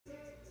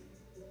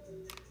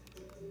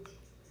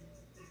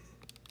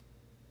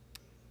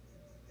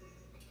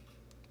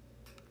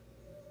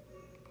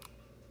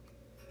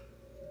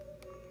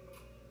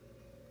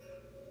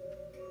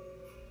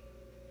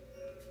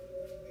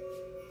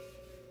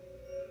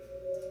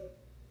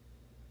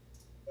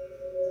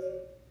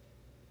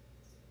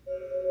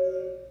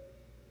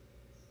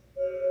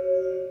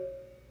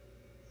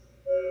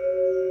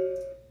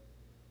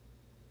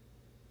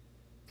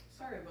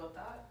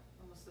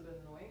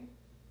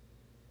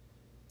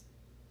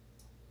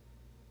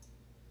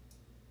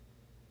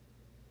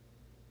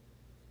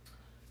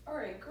All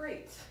right,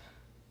 great. So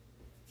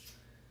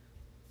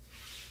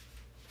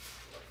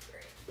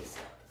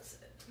that's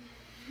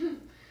it.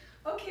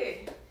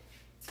 Okay.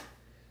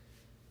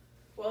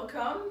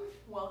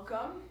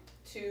 Welcome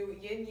to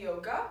Yin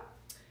Yoga.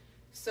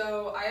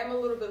 So I am a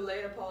little bit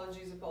late.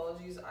 Apologies.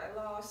 I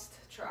lost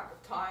track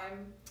of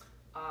time.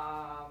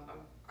 I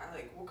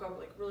woke up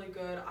really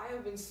good. I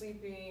have been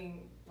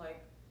sleeping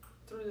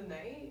through the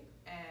night,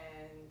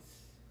 and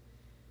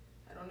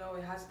I don't know.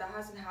 That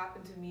hasn't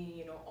happened to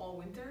me, all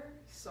winter.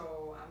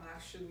 So I'm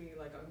actually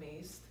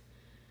amazed.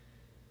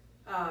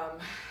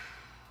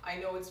 I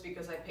know it's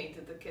because I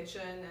painted the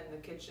kitchen, and the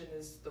kitchen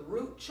is the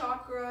root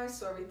chakra,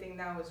 so everything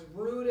now is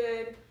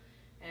rooted,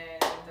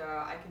 and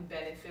I can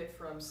benefit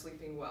from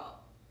sleeping well.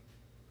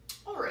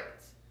 All right,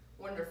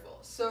 wonderful.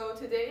 So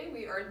today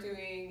we are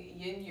doing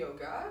Yin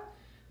Yoga.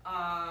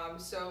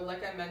 So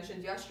like I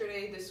mentioned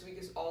yesterday, this week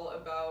is all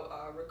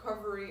about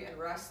recovery and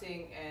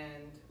resting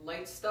and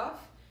light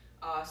stuff,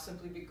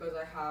 simply because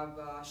I have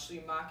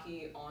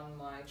Shrimaki on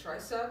my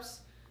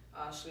triceps.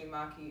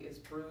 Shrimaki is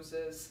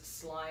bruises,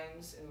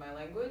 slimes in my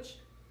language.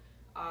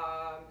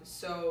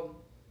 So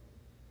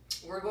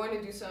we're going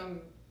to do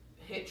some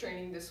HIIT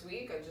training this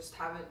week. I just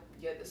haven't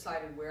yet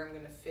decided where I'm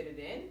going to fit it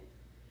in.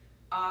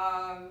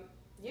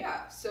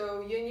 Yeah,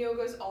 so Yin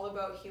Yoga is all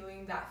about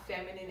healing that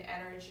feminine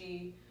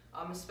energy,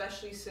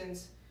 especially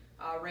since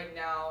right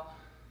now,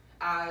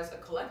 as a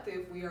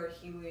collective, we are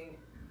healing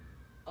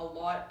a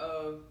lot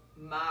of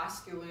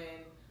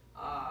masculine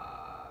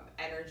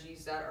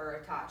energies that are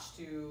attached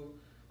to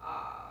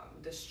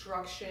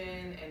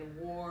destruction and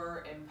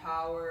war and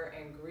power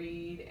and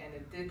greed and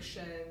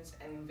addictions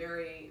and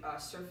very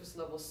surface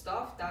level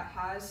stuff that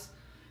has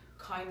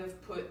kind of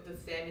put the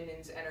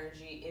feminine's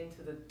energy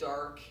into the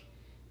dark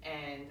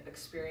and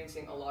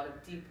experiencing a lot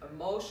of deep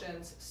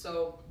emotions.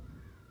 So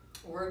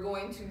we're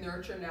going to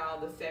nurture now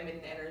the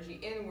feminine energy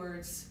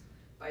inwards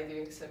by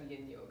doing some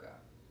Yin Yoga.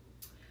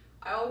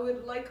 I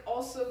would like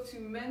also to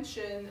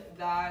mention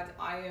that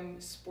I am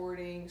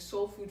sporting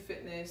Soul Food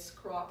Fitness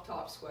crop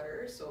top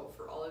sweaters. So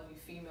for all of you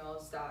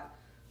females that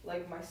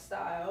like my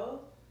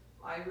style,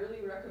 I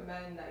really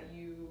recommend that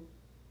you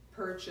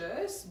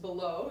purchase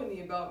below in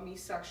the About Me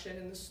section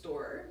in the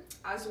store,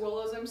 as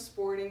well as I'm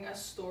sporting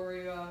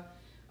Astoria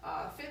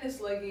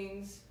fitness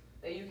leggings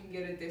that you can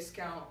get a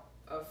discount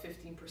of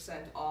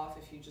 15% off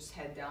if you just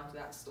head down to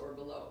that store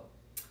below.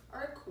 All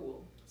right,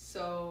 cool.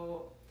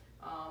 So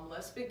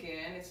let's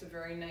begin. It's a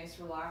very nice,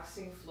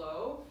 relaxing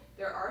flow.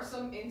 There are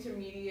some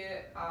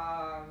intermediate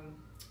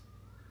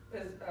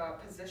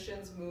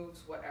positions,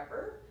 moves,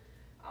 whatever.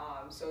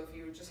 So if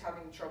you're just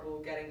having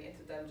trouble getting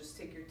into them, just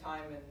take your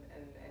time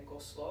and go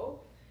slow.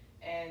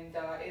 And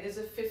it is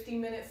a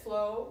 50-minute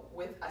flow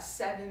with a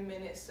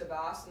 7-minute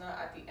savasana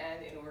at the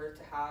end in order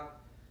to have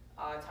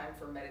time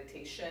for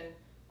meditation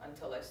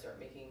until I start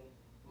making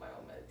my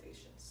own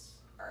meditations.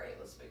 All right,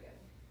 let's begin.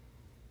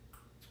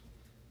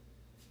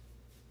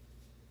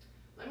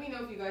 Let me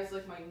know if you guys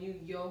like my new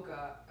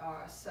yoga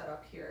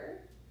setup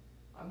here.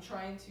 I'm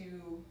trying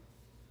to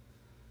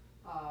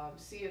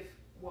see if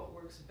what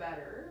works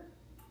better.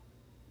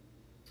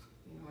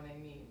 You know what I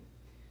mean?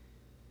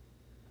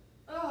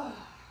 All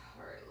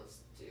right, let's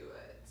do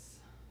it.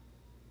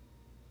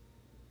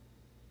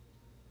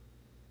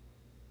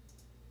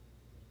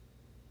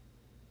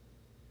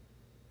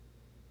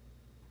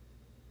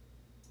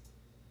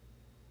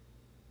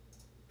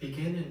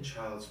 Begin in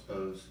child's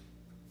pose.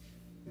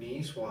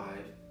 Knees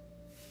wide,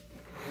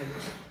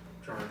 hips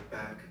drawn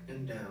back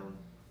and down,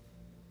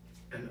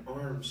 and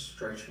arms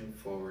stretching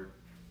forward.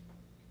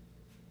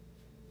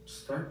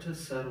 Start to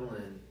settle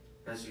in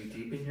as you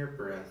deepen your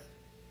breath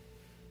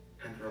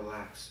and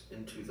relax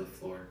into the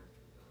floor.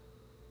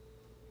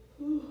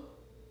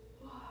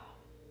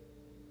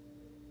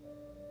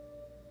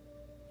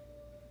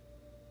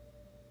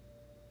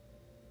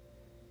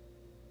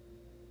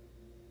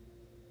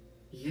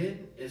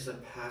 Yin is a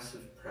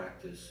passive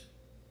practice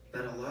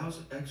that allows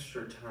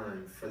extra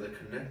time for the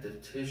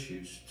connective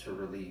tissues to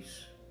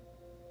release.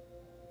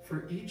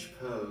 For each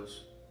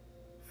pose,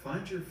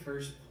 find your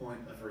first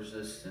point of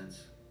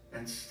resistance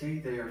and stay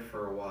there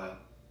for a while.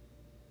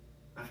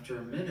 After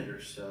a minute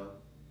or so,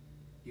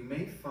 you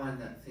may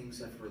find that things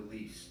have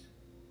released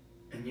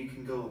and you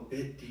can go a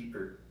bit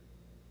deeper.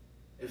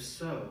 If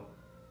so,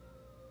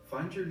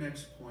 find your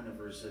next point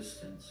of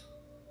resistance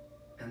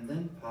and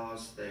then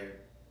pause there.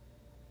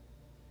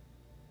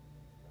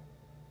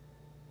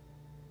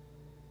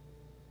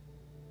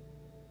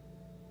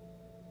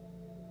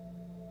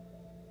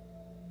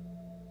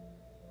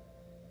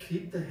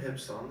 Keep the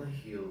hips on the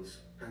heels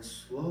and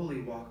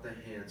slowly walk the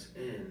hands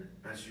in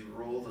as you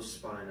roll the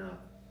spine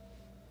up.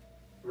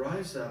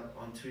 Rise up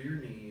onto your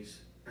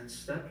knees and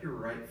step your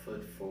right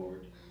foot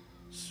forward.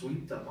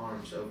 Sweep the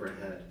arms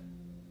overhead.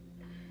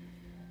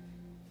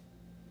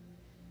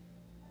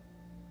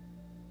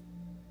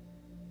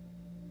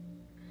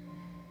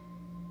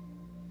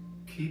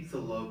 Keep the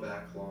low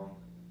back long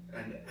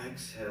and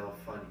exhale,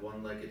 find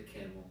one-legged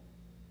camel.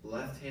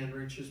 Left hand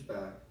reaches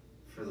back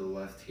for the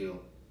left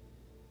heel.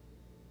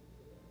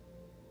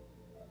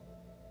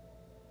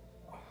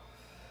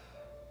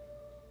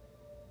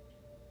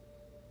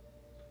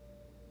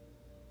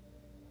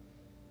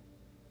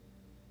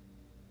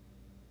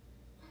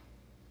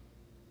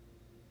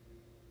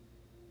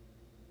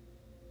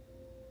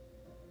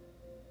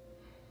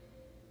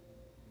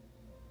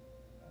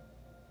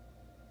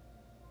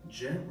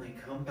 Gently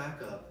come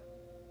back up,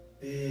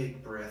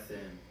 big breath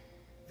in,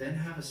 then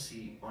have a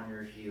seat on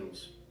your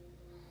heels.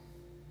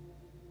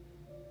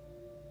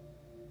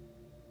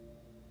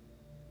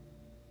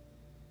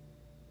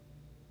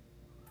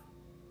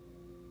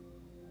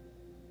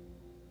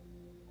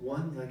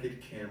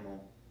 One-legged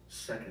camel,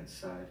 second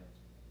side.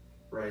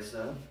 Rise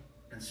up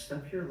and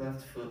step your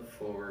left foot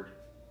forward,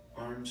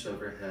 arms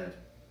overhead.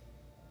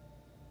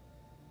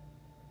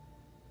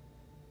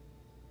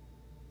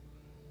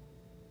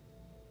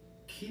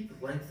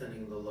 Keep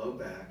lengthening the low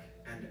back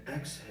and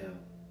exhale.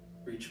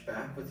 Reach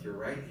back with your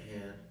right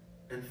hand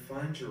and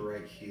find your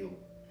right heel.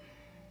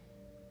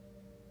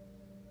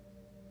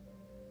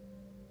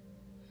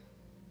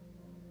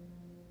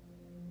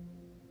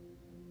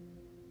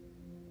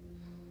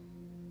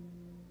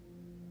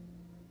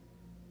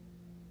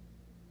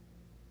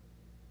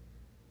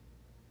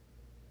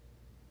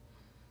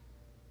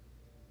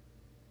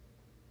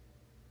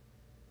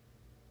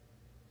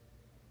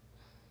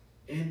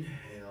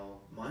 Inhale,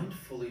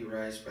 mindfully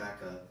rise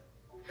back up,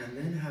 and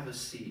then have a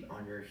seat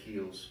on your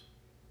heels.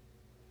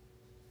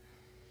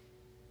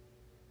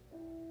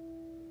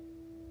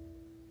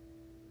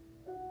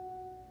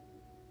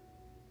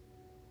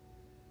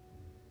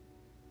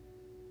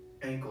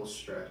 Ankle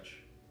stretch.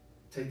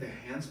 Take the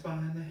hands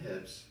behind the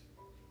hips,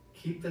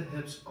 keep the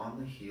hips on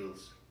the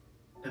heels,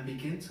 and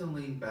begin to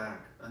lean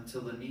back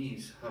until the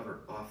knees hover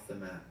off the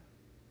mat.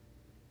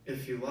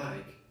 If you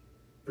like,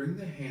 bring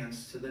the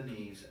hands to the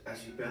knees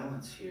as you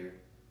balance here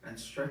and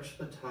stretch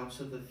the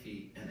tops of the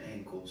feet and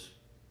ankles.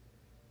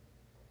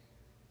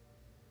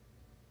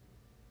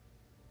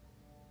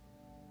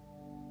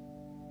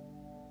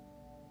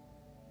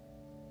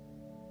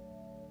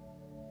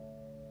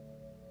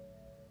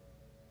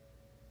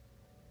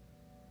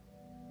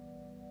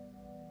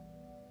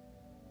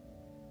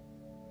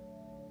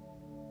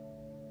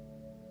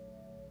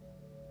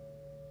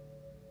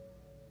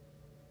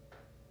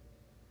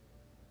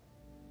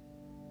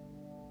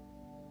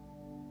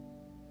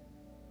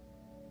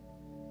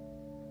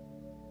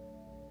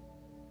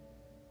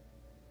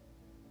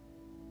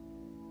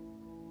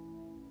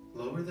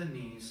 Lower the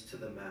knees to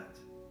the mat,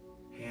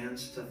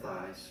 hands to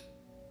thighs.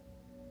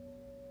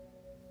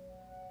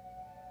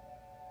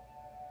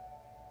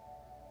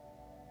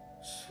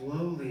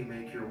 Slowly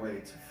make your way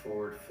to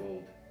forward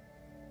fold.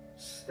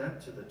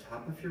 Step to the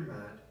top of your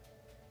mat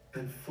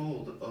and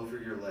fold over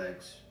your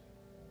legs.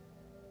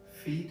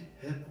 Feet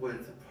hip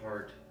width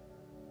apart.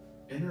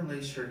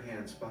 Interlace your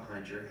hands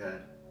behind your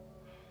head.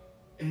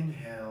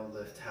 Inhale,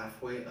 lift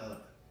halfway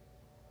up.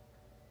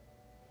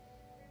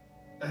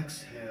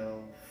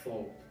 Exhale,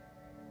 fold.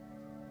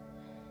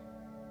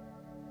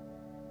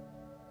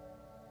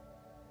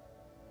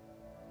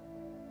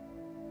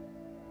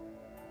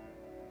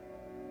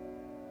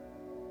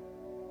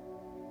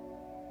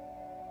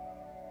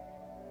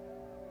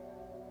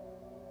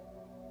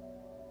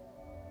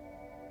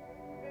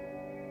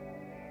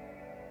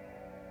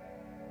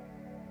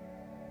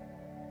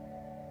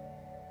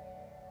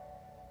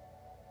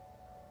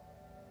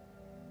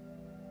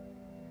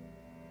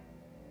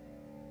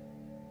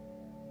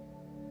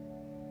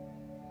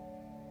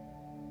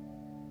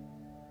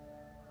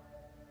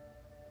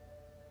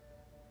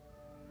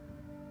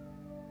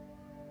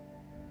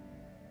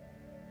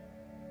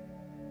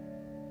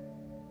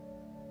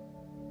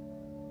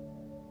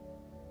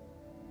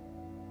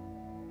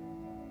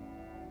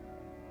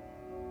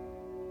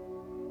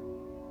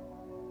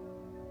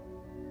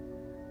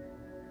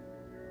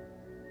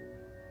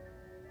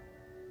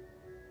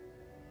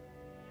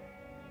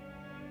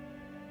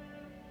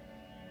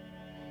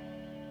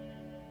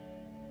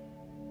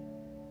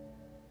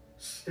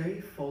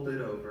 Stay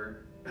folded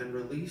over and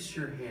release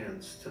your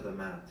hands to the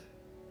mat.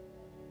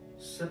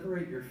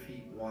 Separate your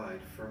feet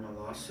wide for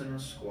Malasana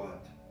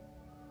squat.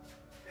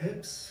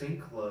 Hips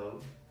sink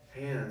low,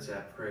 hands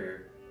at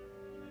prayer.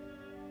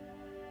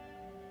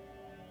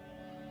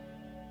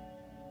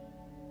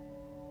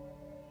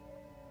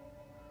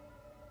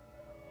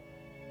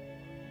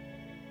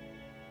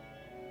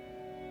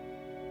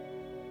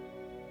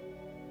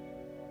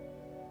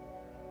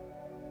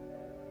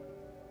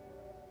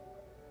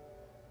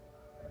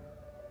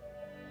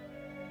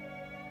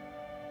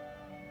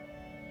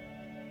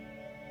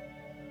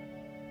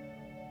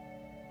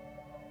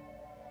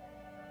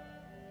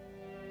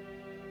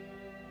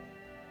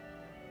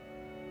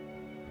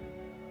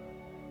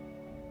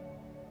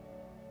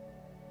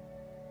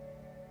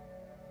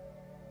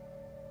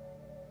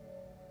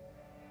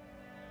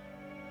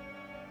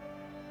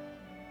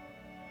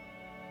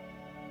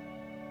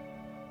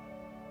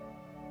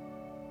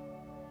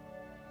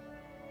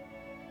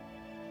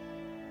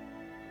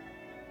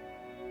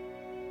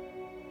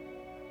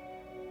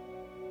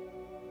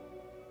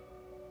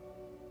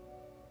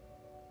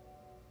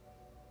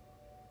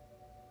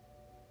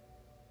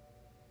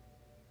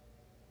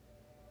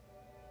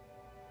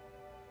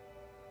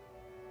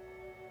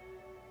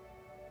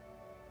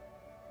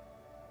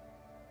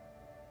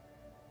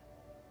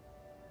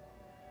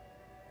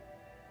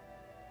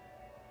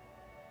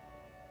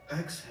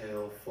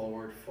 Exhale,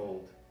 forward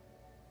fold.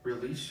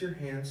 Release your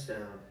hands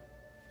down.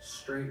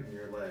 straighten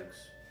your legs.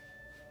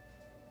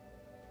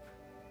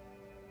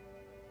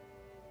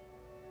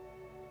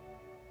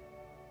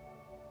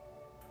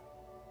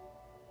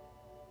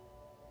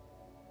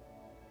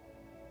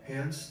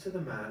 Hands to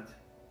the mat,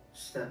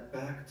 step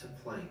back to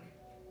plank.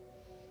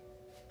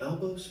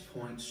 Elbows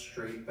point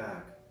straight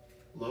back,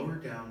 lower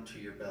down to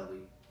your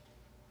belly.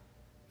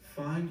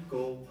 Find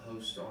goal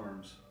post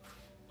arms.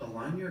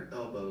 Align your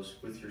elbows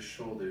with your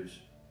shoulders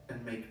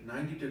and make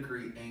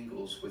 90-degree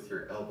angles with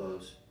your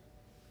elbows.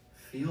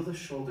 Feel the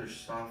shoulders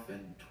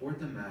soften toward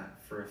the mat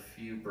for a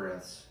few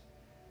breaths.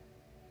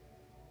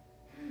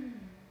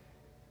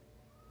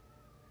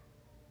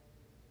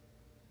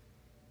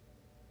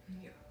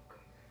 Yeah.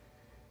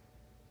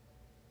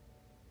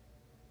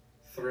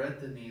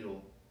 Thread the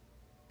needle.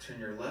 Turn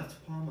your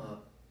left palm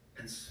up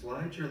and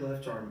slide your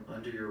left arm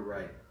under your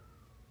right.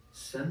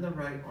 Send the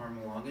right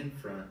arm long in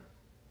front,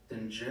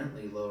 then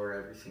gently lower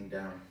everything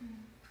down.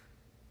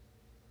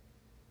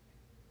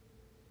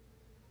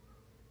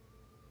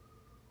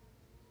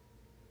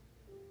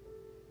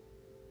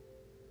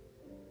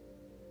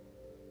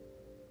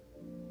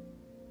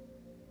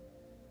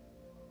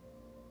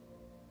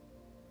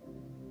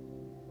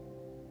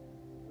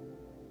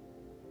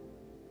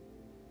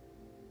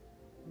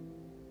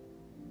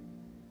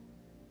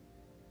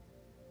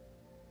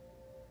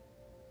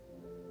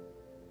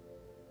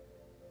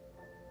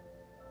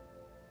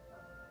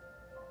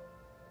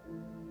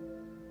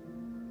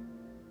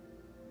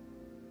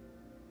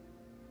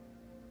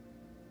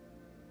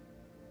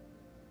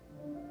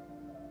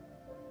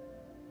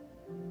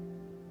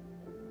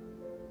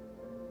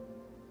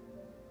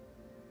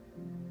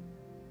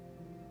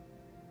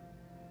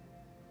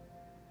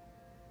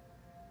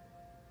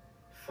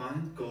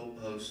 Find goal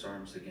post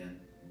arms again.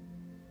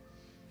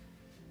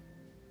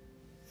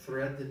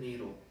 Thread the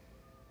needle.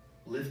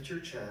 Lift your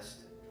chest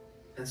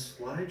and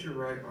slide your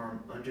right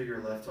arm under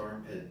your left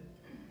armpit.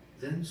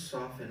 Then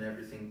soften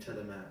everything to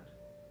the mat.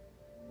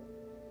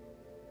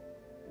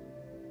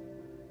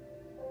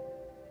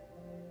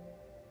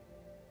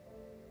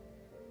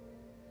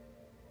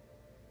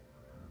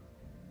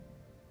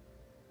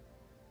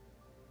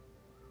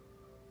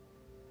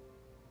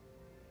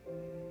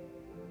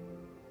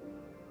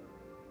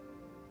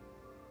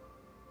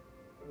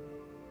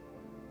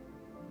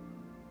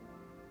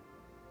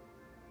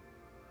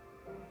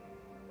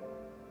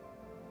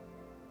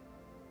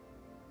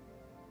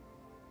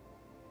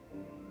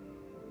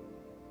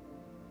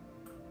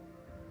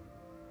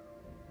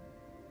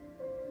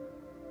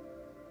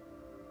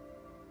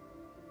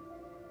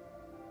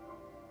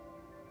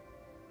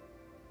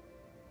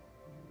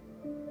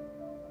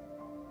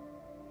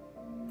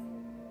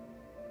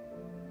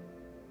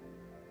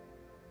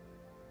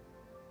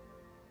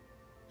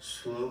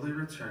 Slowly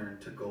return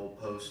to goal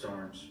post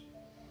arms.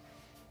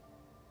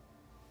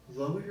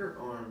 Lower your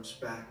arms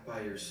back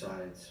by your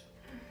sides.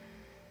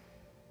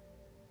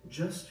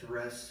 Just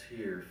rest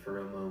here for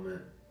a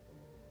moment.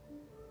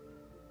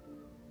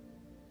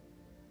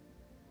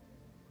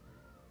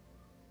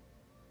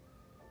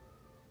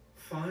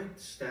 Find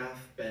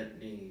staff bent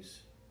knees.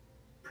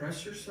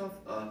 Press yourself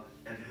up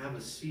and have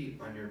a seat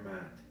on your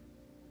mat.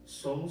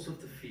 Soles of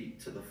the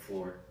feet to the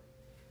floor.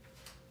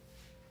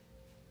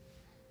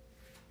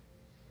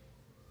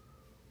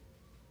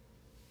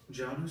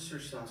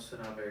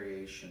 Janusirsasana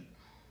variation.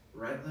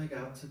 Right leg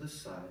out to the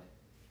side,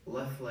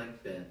 left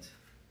leg bent,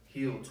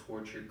 heel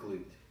towards your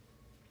glute.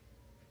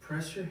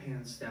 Press your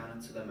hands down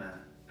into the mat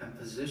and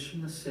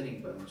position the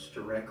sitting bones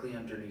directly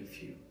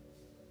underneath you.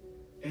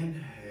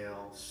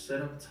 Inhale,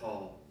 sit up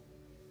tall.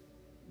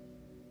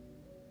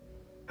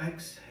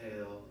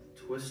 Exhale,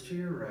 twist to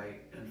your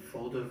right and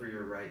fold over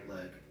your right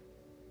leg.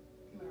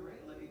 My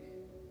right leg.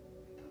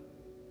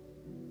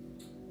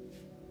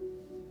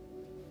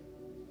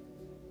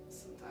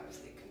 Sometimes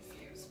they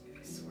confuse me,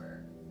 I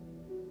swear.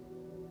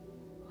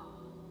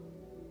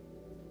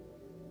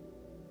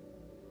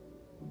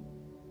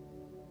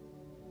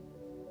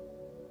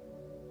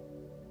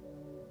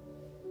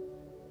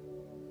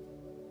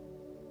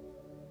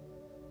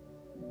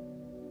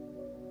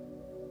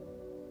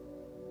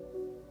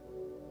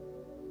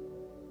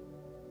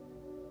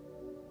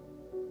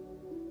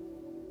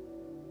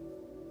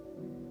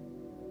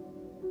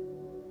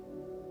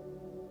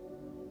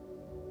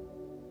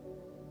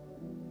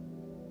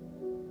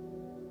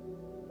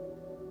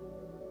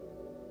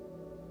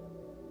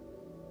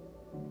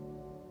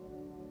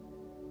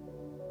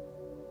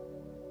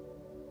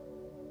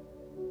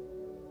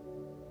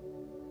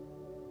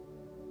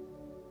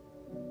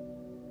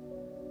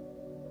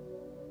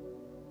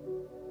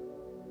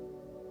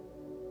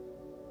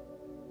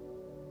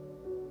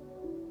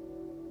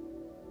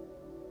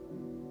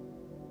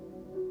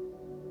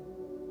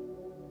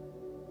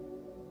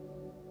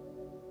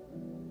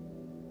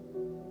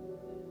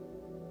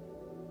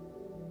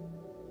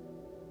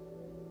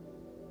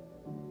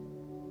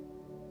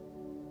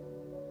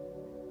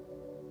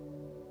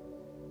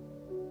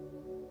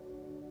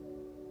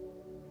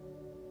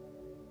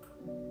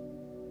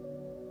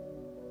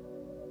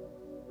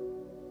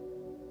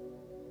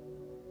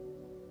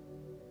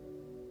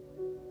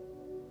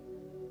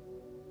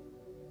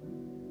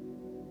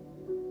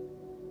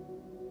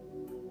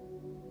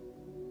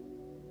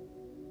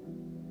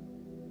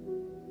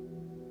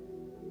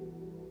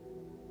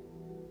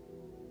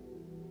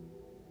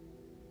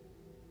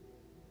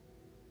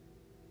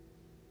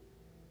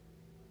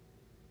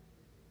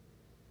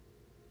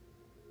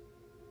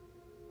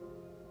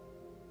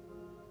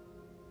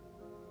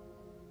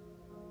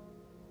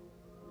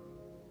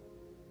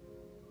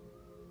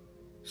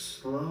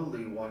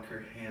 Slowly walk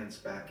your hands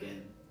back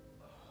in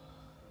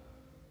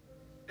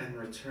and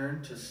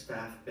return to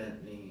staff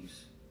bent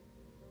knees.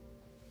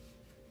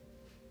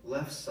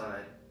 Left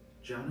side,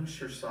 Janu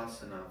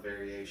Shirsasana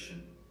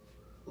variation.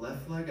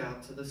 Left leg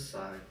out to the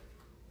side,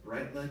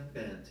 right leg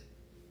bent,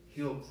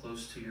 heel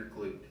close to your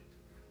glute.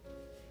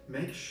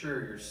 Make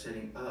sure you're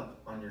sitting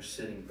up on your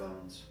sitting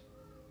bones.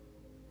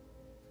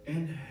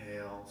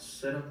 Inhale,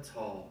 sit up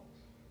tall.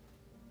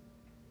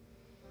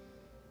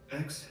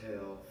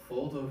 Exhale,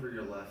 fold over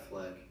your left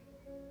leg.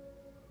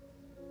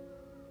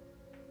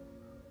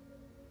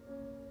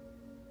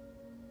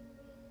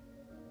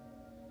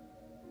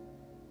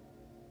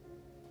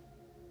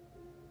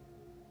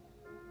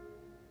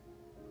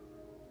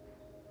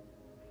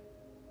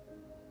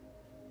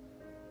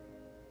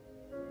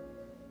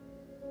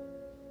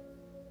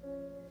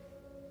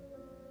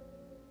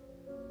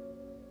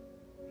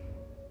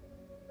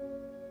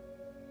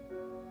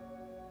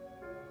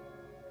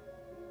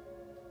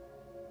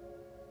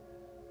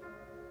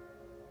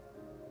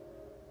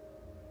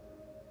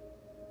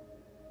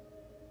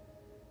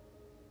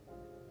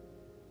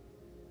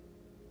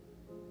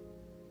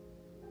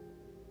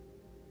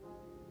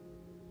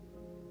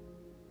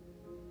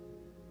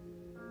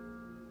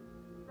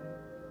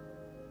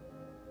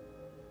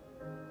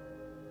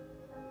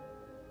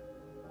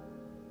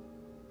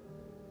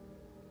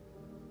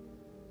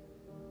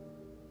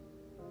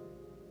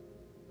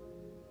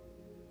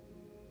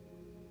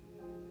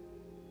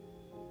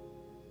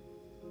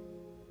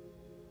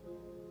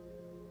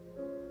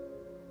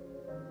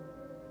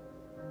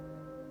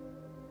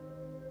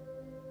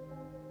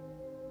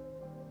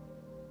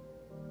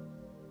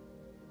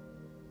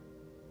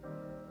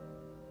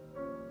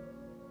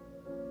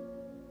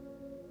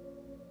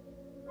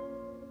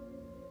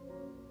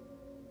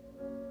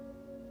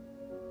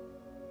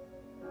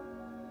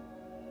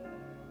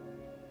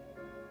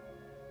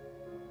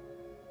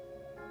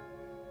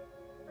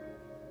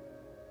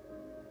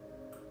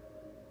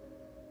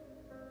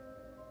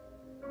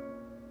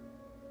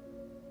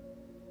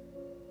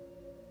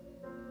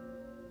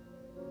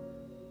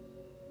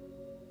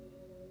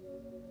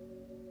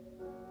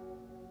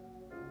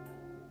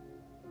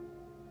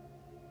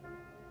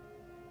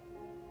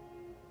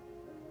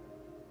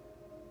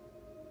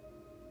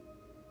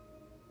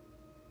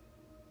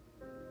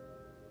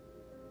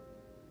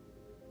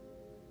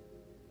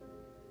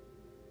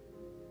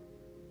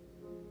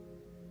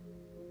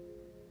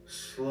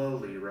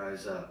 Slowly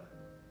rise up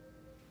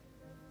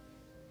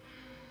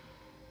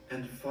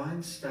and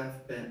find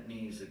staff bent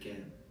knees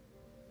again.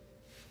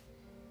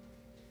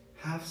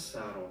 Half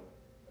saddle,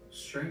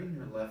 straighten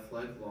your left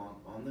leg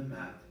long on the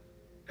mat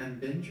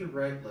and bend your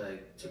right leg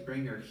to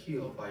bring your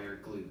heel by your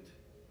glute.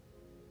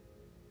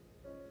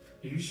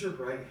 Use your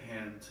right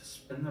hand to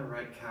spin the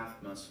right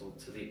calf muscle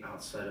to the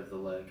outside of the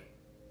leg.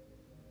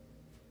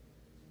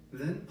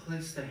 Then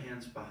place the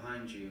hands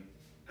behind you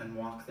and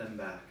walk them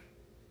back.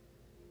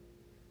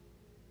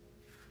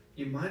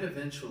 You might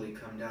eventually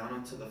come down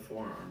onto the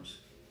forearms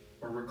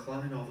or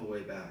recline all the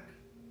way back.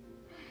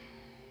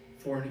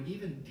 For an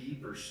even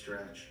deeper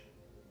stretch,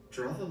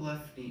 draw the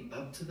left knee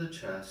up to the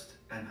chest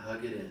and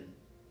hug it in.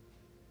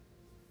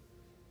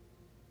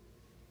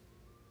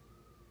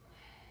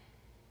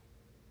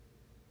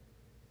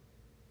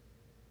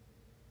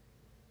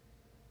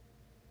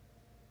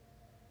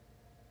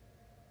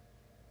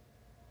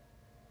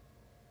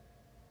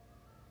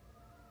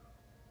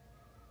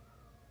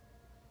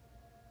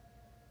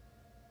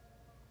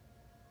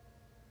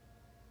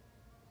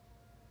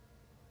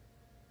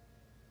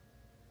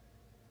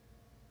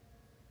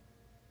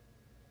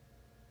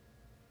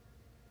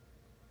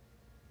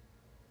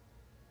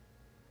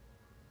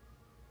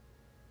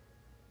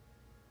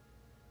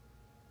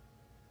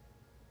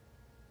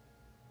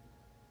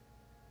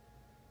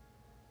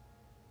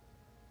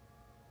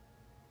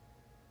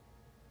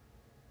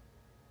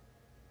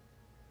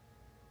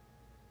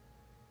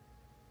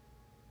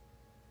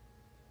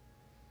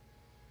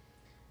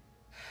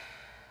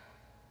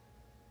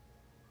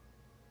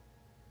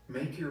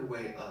 Make your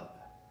way up.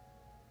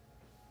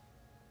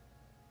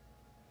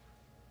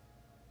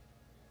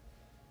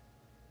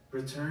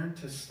 Return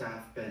to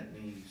staff bent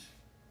knees.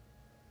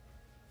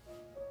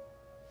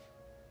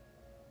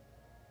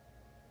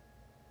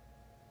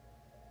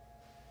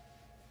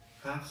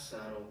 Half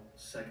saddle,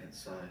 second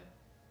side.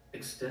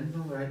 Extend the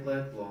right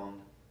leg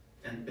long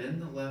and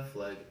bend the left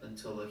leg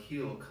until the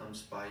heel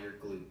comes by your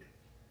glute.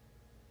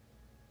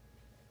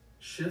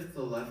 Shift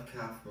the left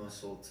calf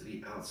muscle to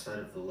the outside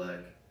of the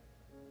leg.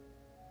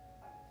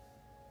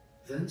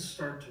 Then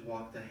start to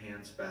walk the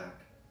hands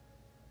back.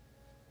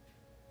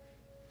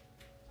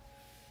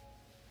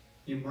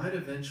 You might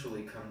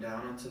eventually come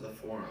down onto the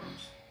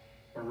forearms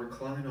or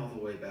recline all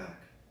the way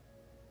back.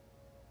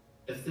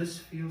 If this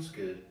feels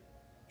good,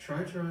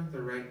 try drawing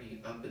the right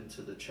knee up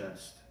into the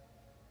chest.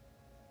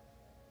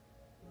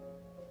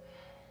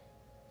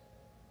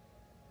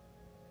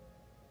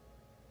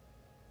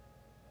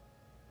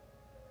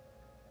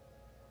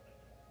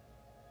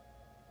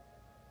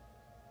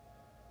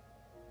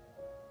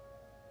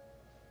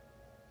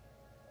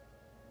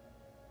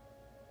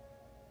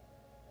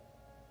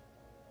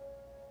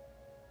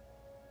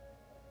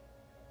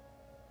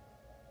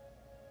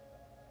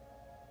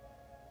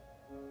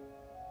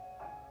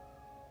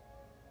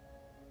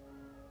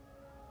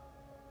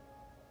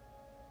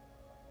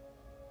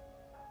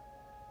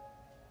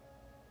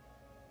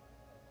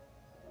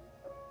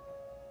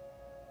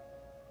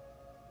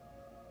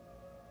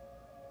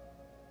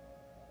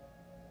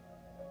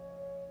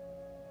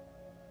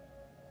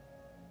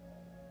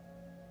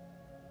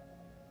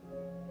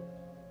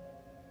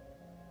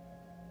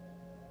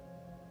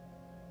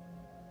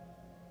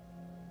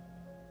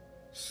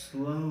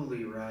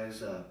 Slowly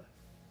rise up.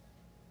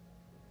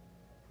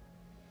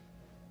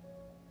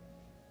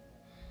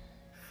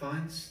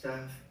 Find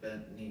staff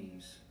bent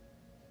knees.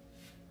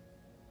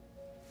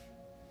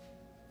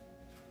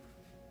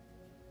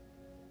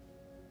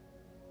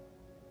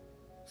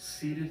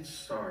 Seated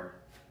star,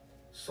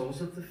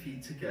 soles of the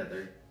feet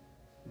together,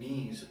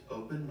 knees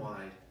open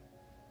wide,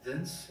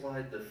 then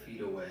slide the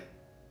feet away.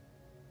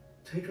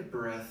 Take a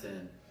breath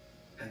in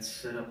and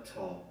sit up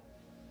tall.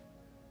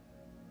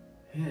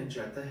 Hinge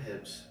at the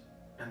hips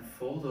and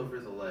fold over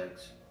the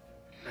legs.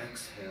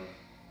 Exhale.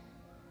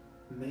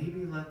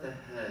 Maybe let the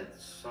head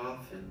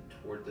soften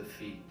toward the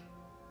feet.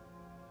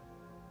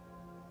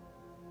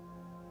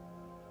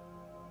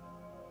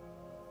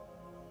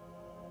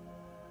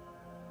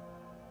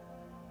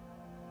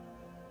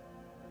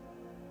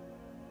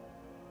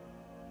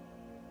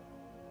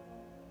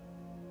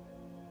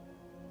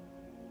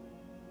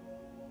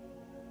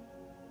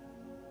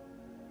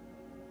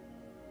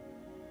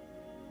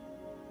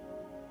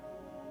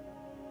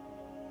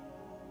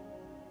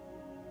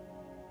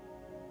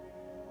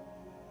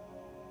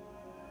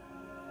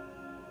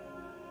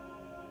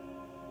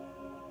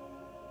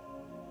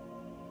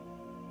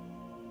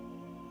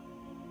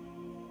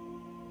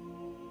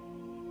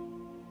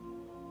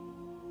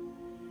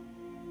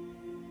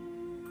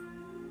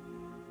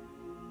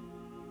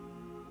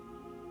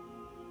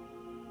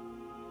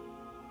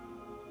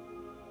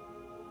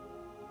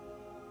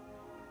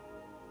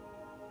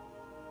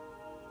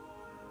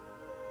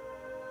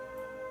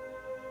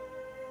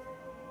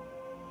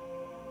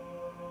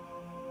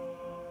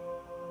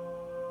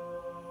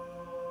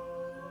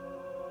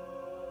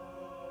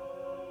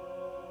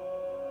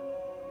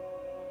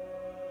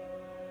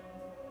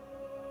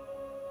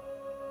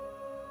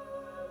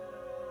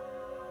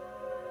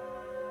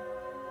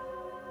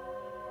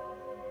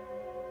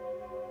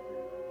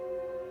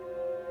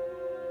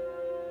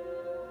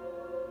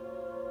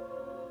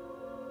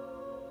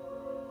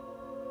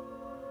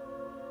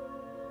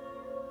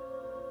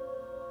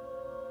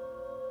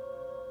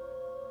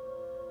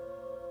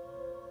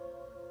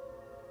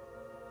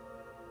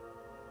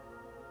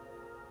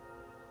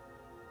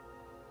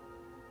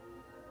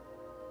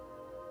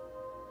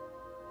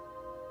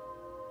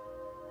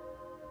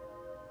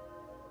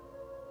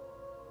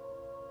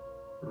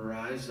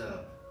 Rise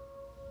up.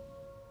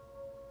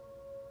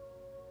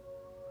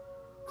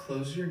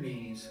 Close your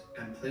knees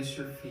and place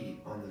your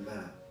feet on the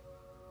mat.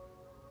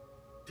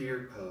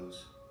 Deer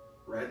pose,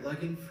 right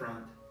leg in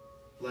front,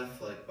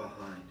 left leg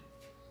behind.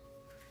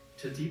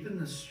 To deepen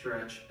the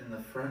stretch in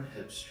the front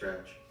hip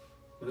stretch,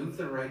 move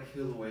the right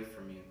heel away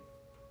from you.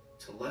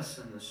 To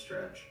lessen the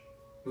stretch,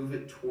 move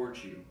it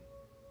towards you.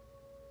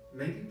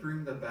 Maybe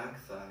bring the back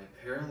thigh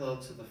parallel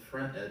to the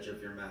front edge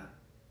of your mat,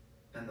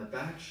 and the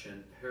back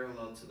shin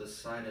parallel to the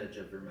side edge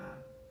of your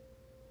mat.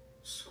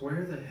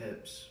 Square the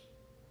hips.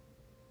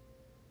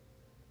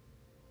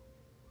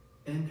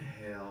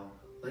 Inhale,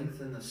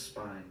 lengthen the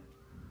spine.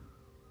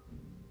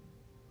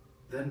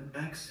 Then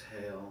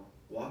exhale,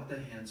 walk the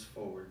hands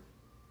forward.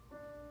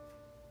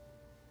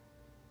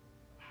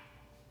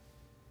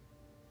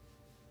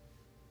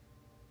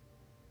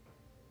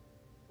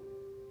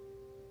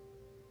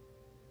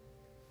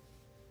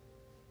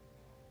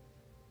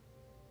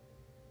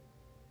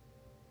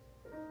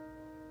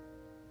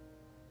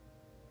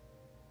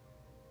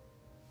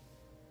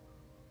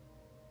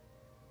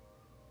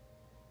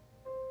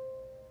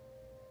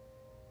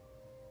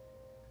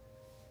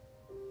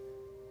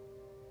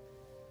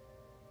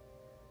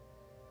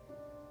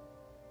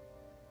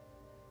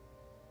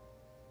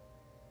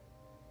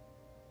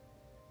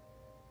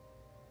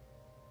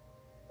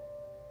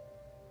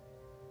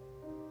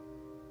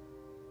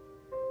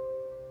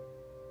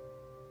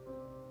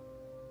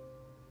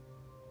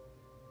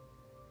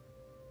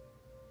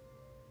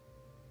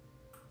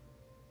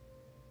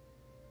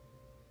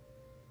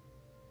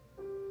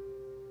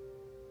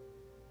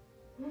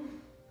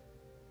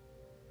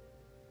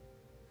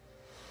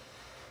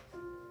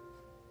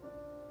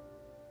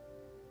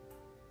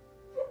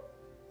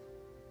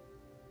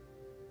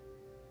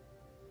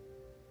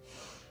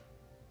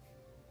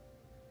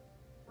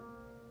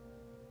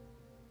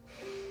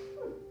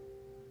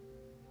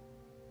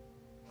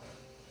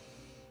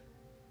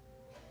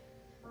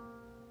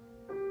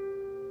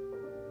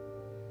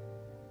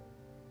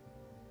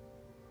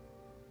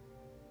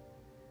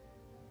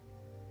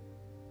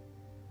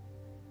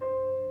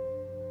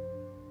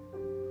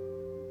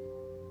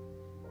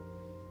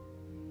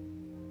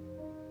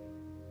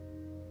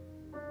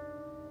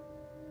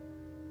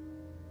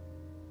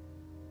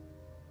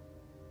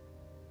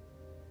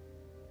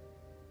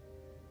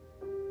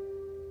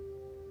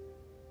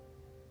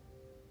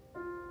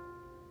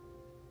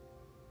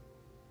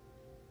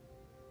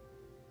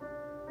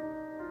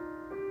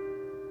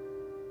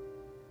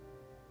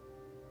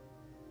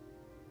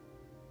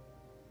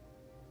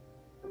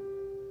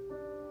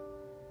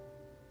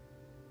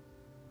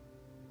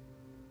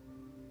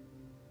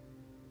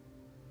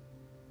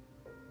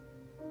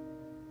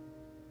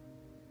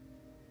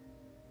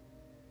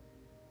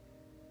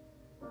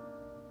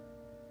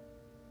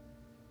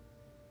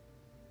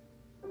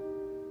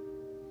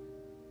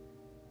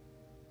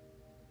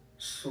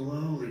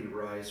 Slowly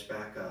rise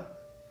back up.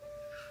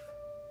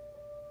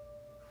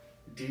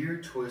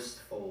 Deer twist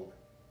fold.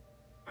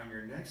 On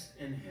your next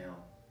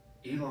inhale,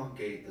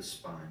 elongate the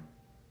spine.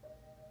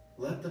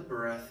 Let the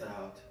breath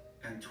out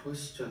and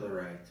twist to the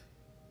right.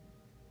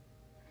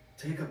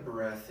 Take a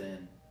breath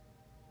in.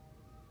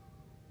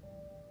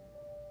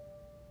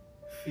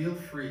 Feel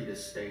free to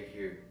stay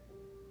here,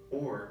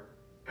 or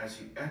as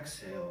you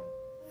exhale,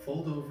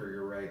 fold over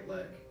your right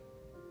leg.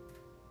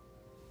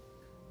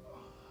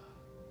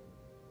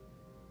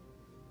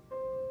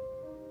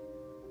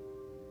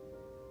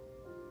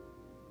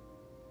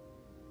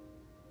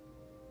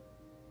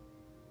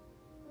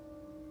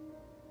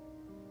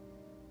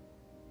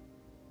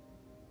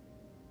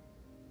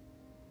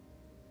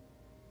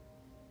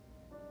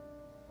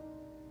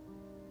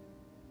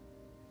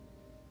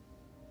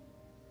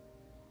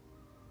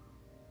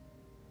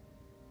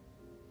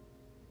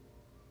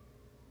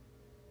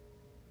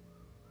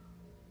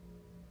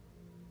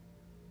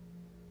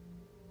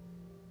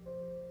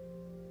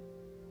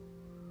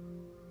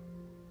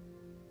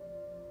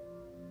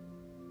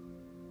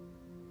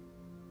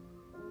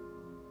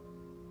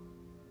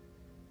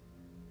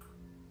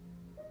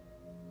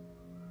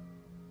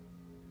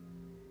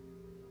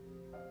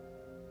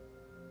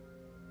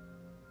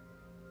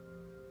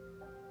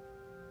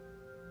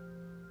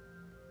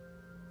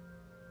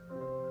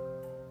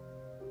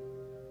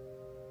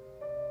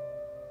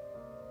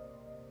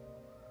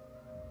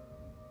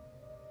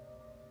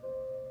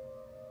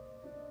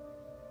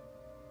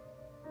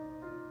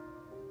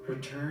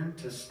 Return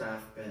to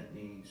staff bent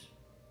knees.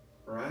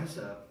 Rise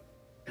up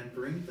and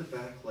bring the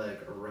back leg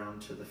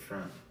around to the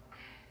front.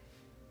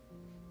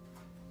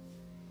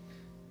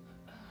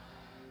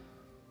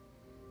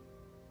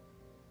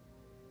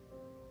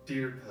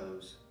 Deer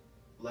pose.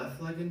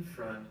 Left leg in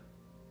front,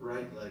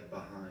 right leg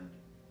behind.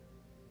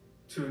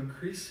 To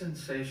increase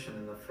sensation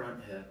in the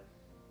front hip,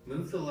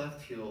 move the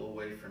left heel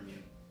away from you.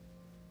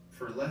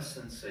 For less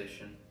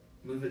sensation,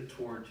 move it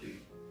toward you.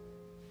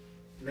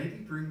 Maybe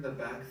bring the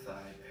back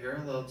thigh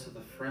parallel to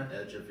the front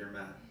edge of your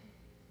mat,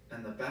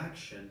 and the back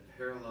shin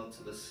parallel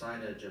to the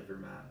side edge of your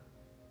mat.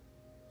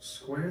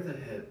 Square the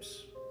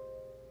hips.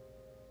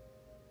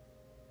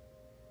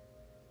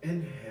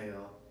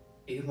 Inhale,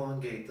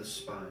 elongate the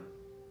spine.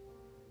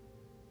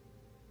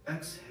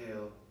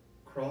 Exhale,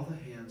 crawl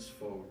the hands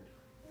forward.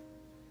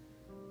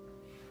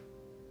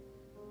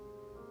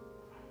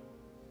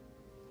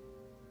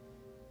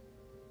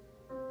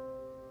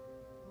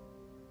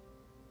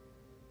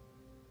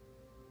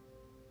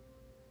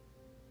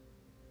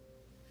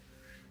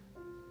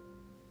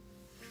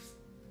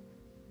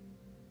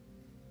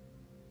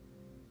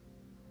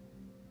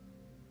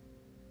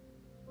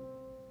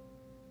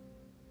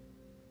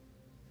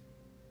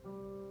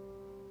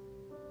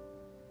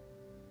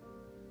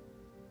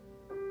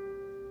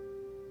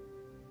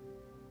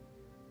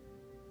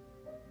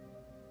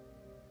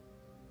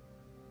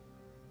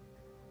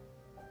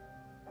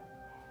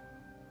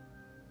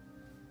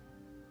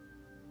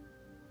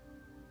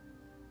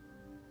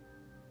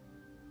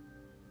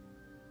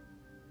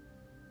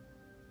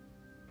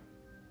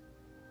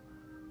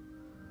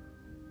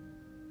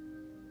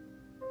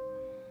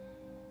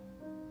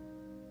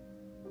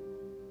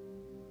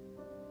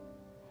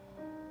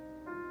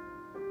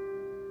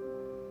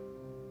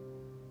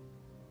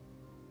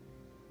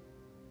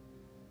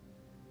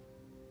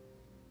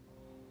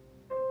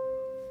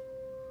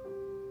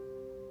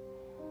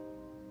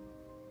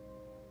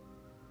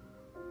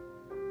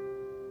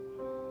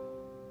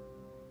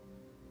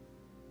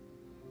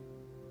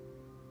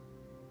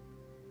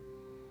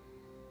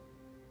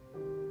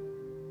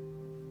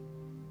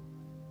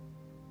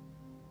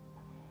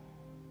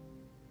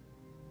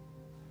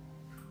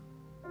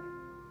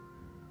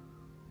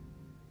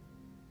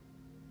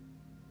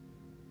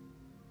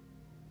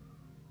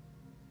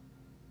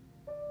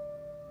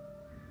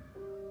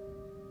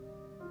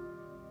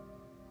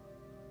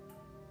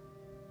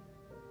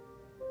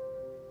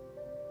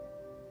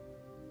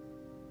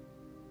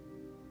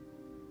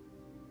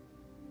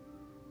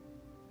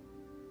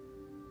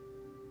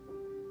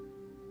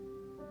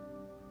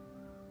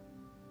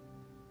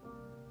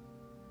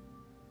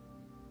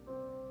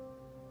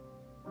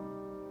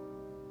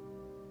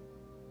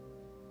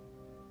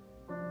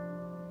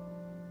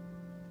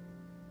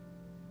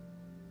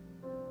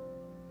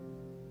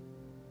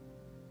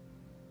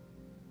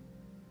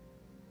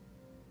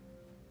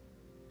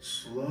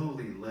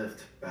 Slowly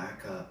lift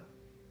back up.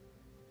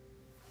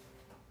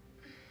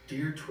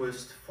 Deer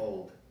twist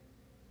fold.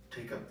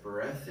 Take a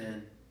breath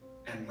in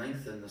and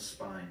lengthen the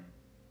spine.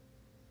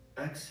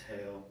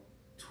 Exhale,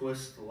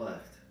 twist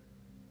left.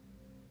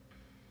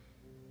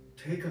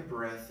 Take a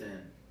breath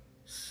in,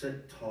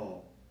 sit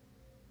tall.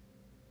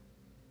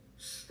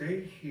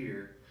 Stay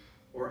here,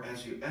 or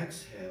as you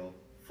exhale,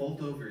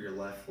 fold over your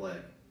left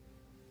leg.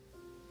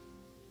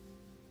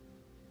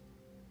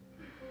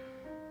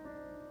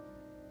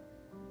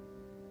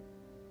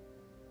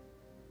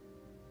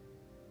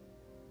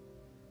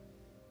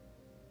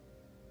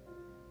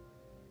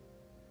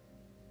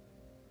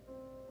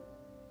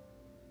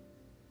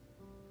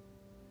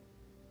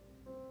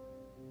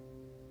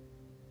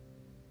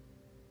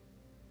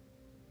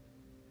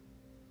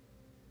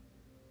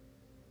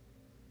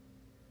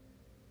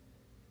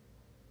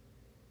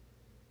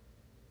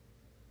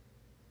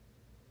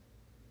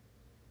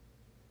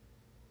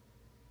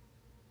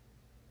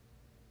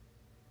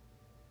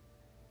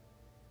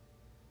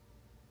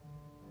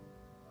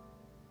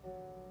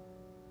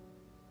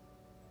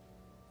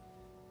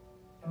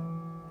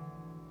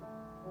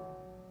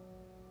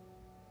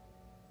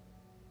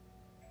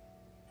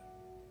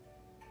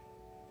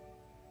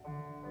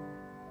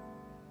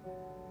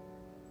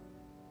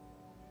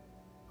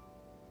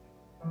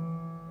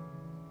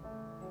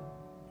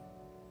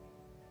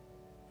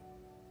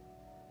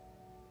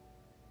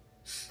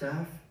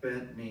 Staff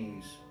bent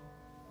knees.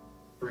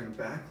 Bring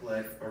back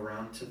leg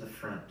around to the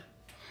front.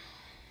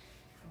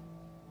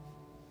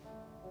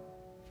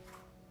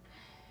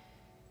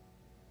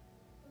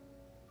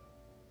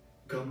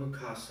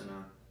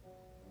 Gomukhasana.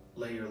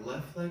 Lay your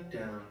left leg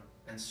down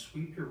and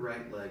sweep your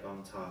right leg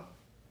on top.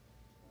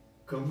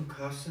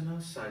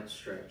 Gomukhasana side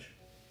stretch.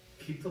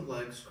 Keep the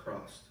legs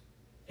crossed.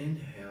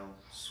 Inhale,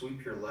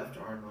 sweep your left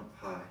arm up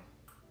high.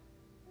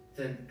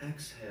 Then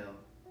exhale,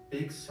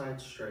 big side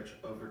stretch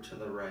over to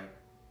the right.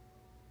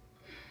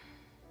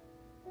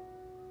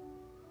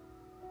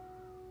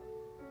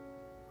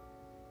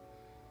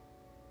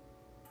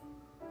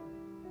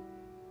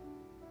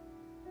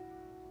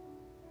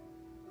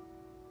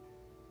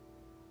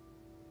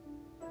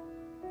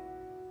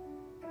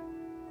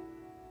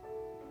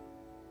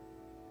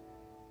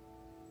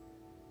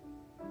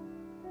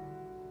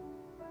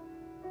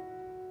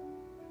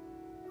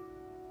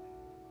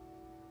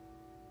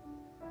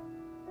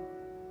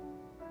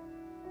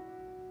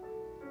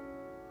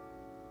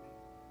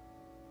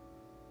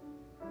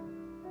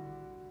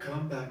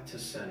 Come back to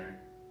center,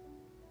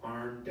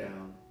 arm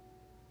down.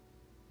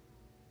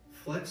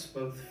 Flex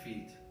both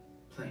feet,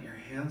 plant your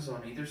hands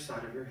on either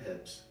side of your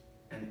hips,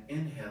 and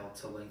inhale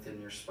to lengthen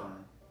your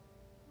spine.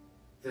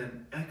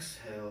 Then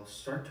exhale,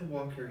 start to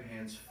walk your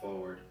hands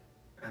forward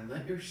and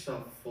let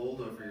yourself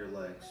fold over your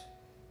legs.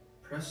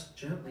 Press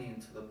gently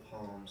into the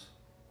palms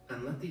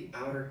and let the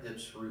outer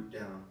hips root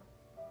down.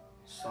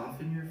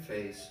 Soften your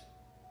face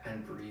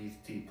and breathe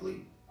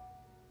deeply.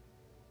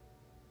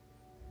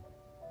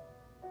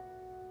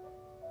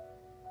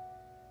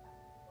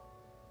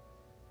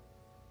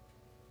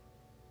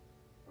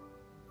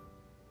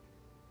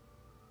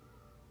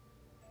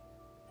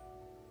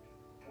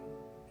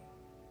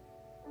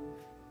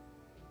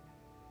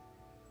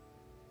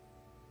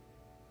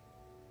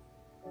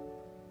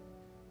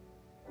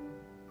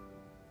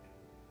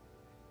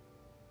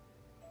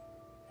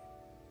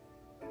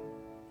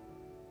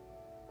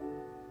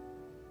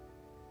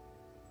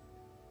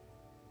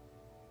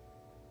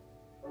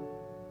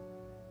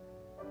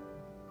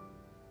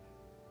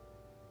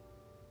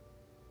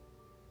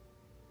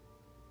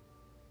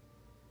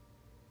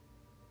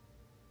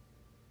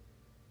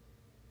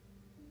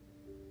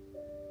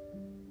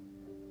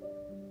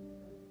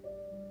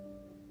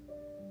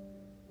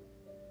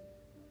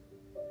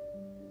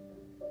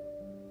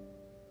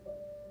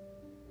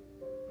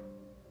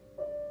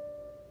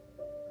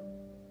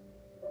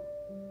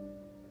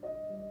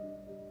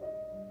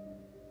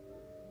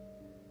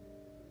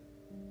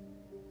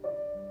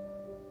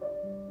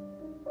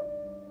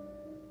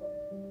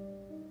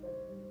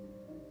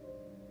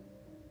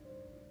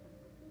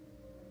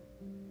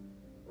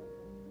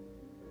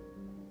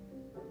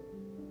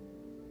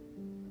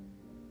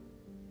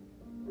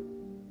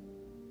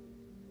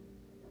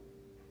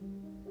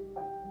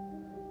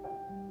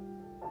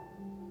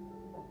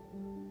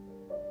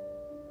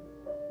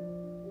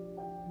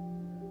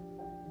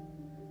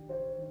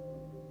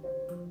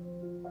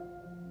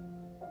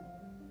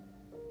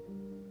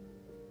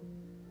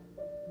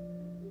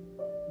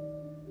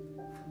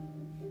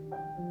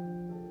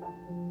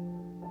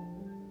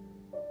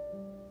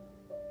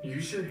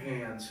 Use your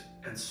hands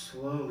and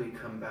slowly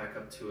come back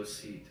up to a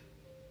seat.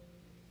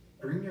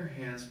 Bring your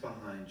hands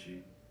behind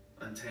you,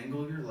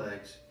 untangle your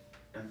legs,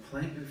 and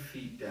plant your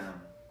feet down.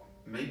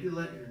 Maybe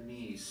let your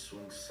knees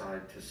swing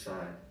side to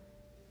side.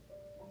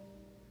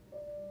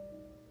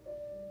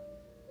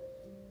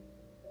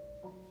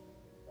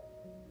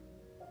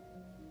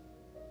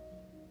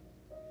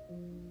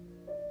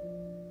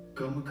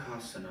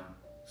 Gomukhasana,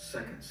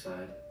 second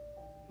side.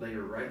 Lay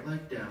your right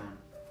leg down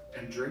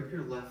and drape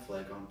your left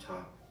leg on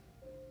top.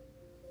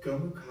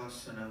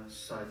 Gomukhasana,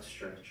 side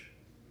stretch.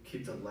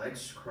 Keep the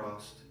legs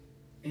crossed.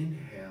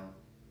 Inhale,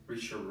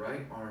 reach your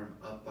right arm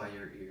up by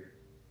your ear.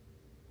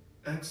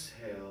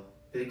 Exhale,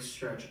 big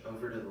stretch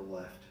over to the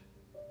left.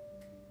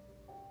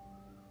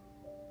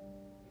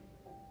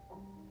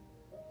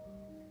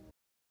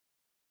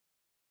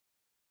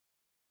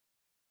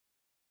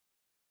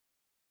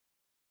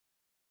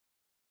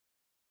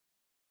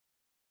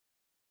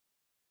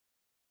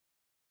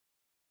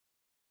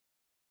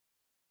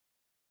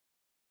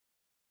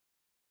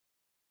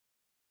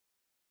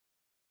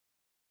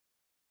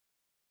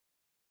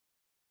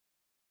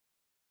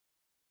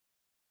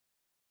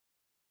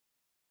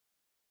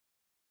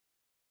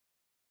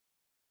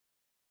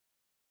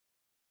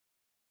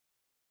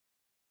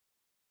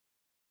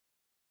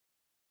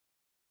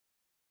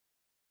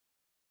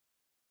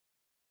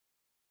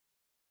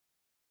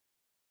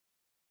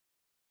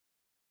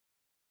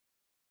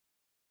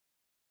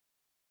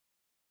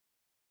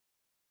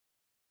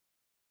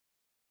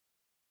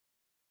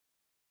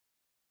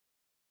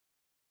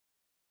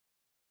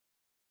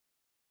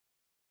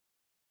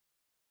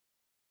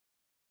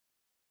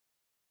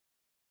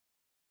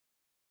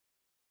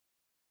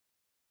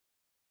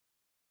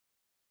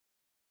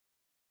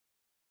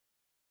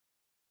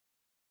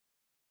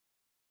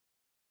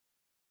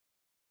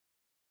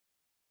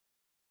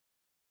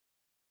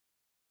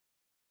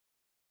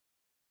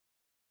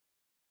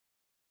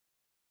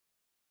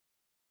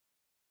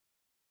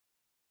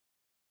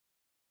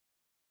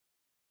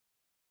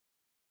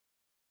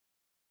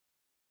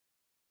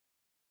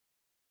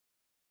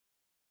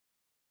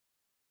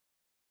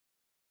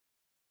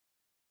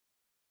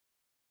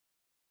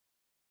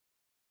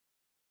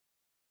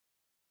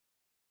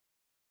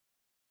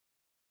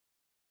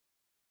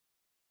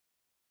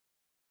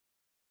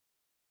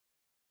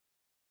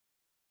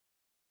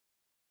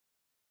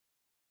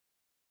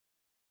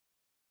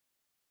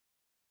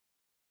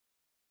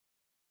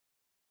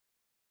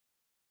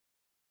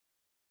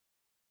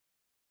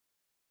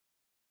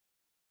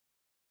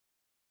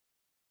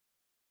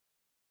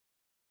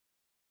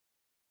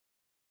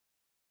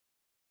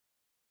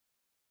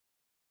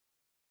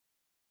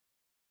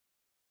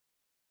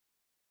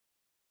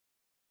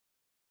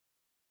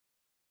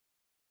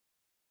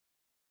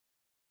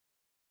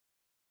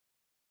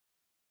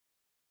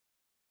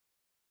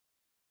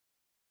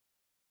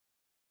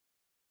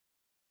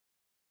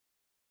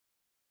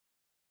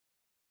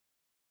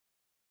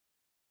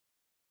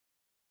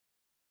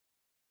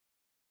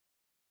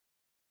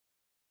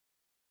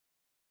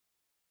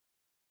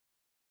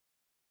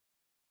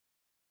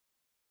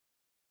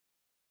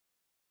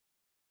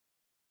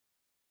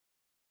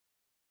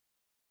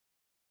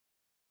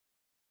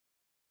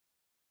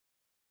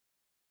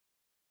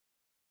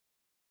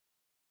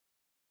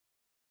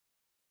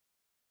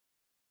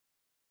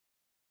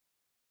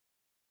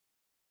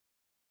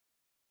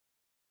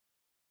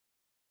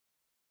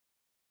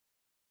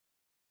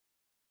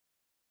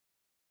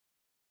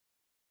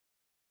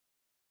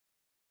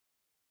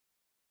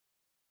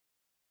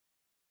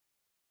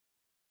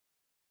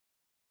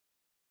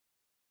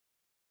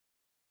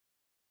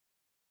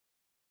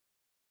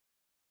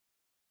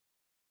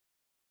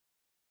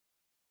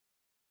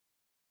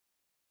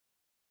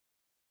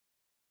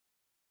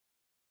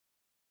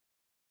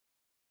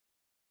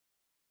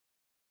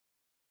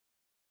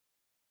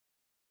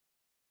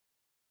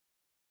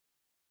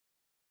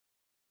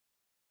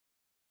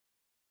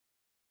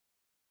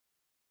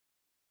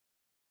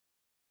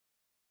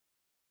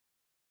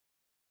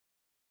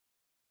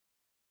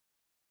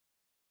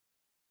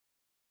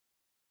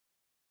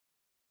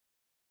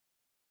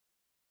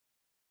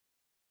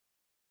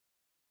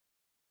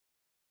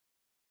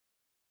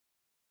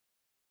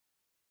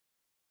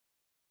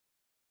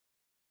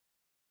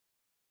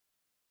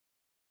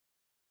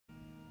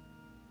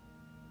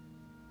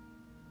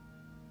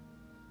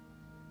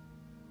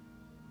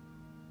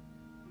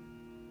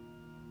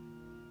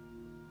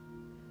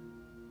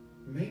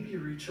 Maybe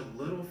reach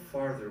a little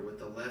farther with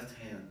the left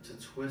hand to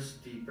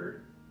twist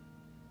deeper.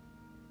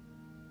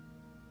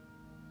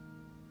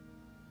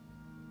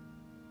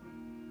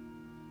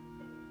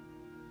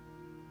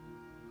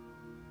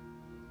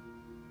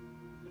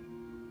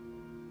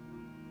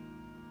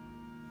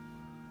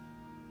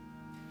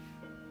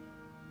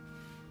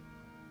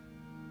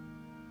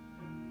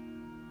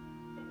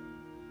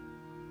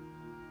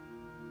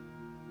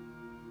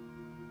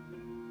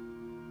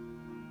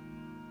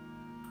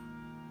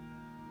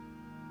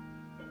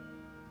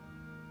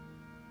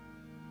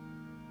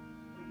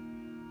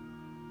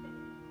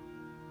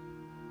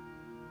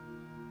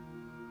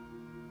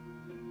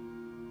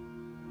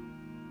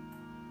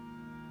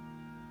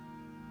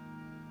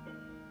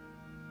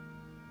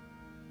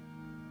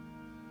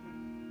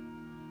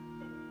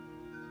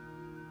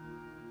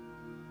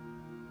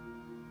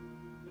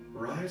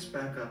 Rise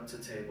back up to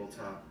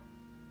tabletop,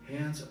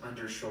 hands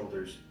under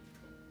shoulders.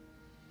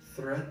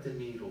 Thread the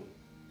needle,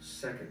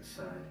 second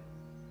side.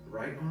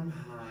 Right arm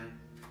high,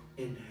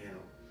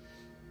 inhale.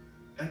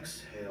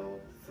 Exhale,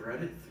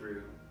 thread it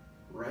through,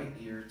 right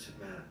ear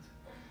to mat.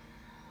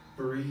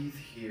 Breathe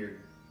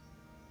here.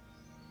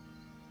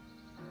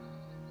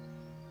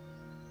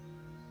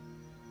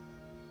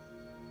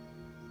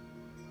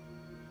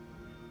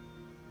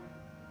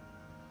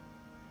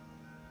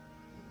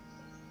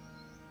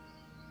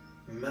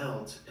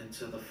 Melt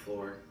into the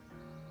floor.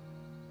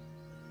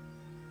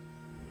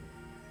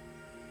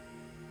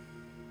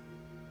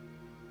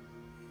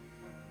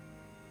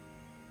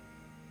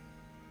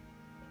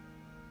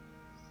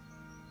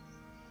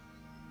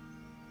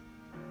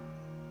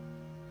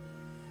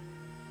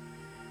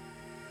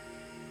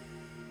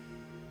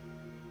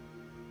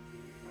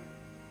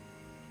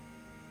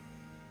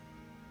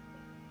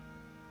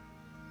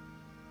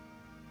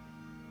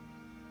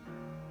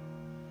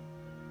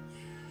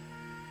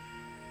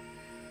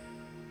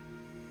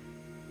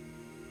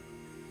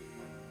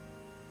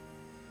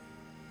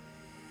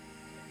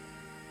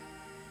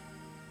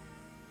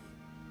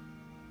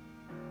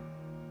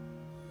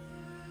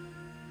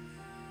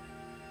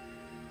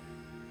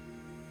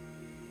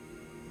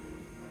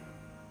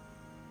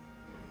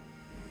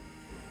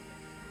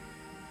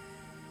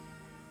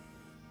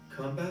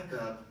 Come back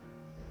up,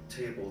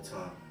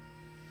 tabletop.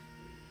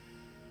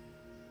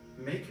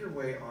 Make your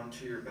way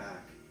onto your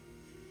back.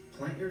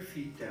 Plant your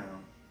feet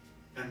down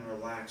and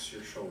relax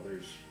your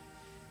shoulders.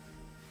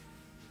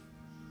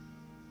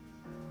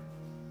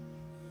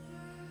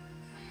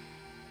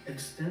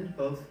 Extend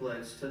both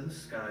legs to the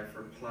sky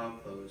for plow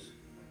pose.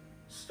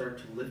 Start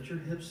to lift your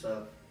hips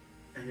up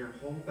and your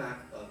whole back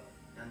up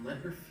and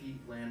let your feet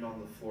land on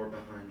the floor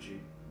behind you.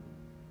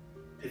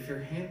 If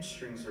your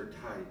hamstrings are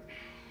tight,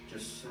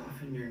 just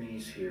soften your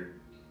knees here.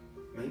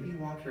 Maybe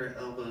walk your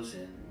elbows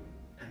in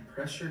and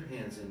press your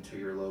hands into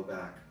your low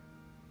back.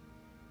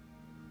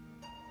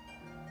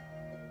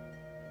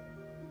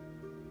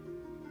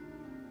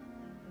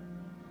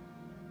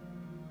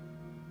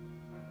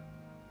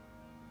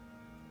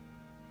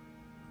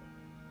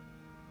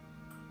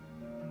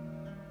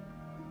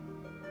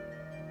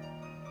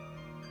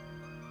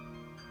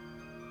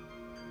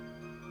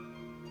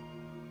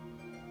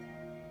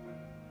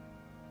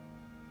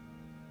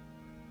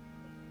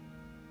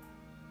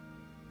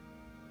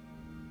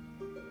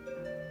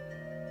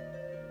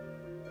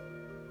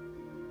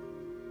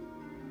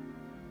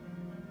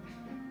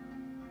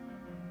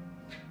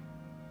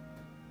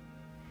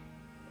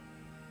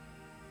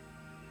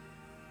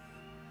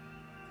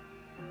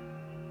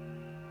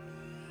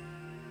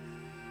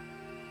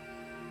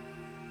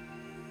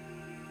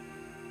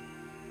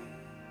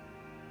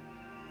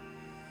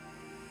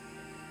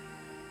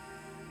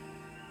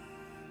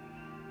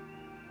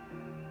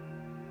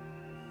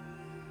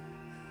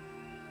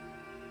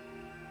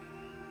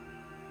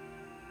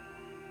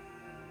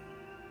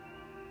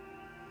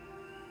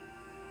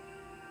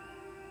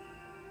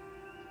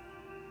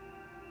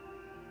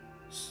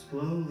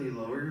 Slowly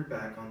lower your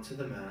back onto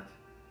the mat,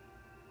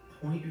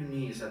 point your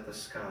knees at the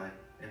sky,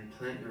 and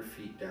plant your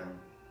feet down.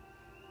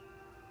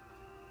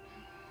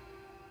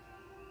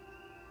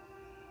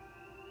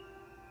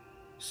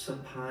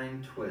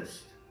 Supine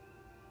twist.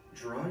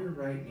 Draw your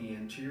right knee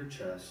into your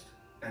chest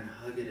and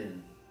hug it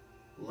in,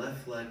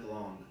 left leg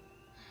long.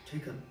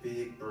 Take a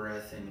big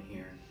breath in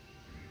here.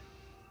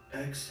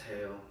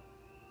 Exhale,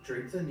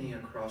 drape the knee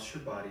across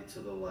your body to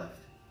the left.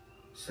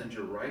 Send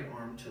your right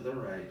arm to the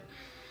right.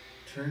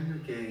 Turn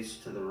your gaze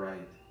to the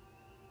right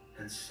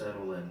and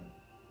settle in.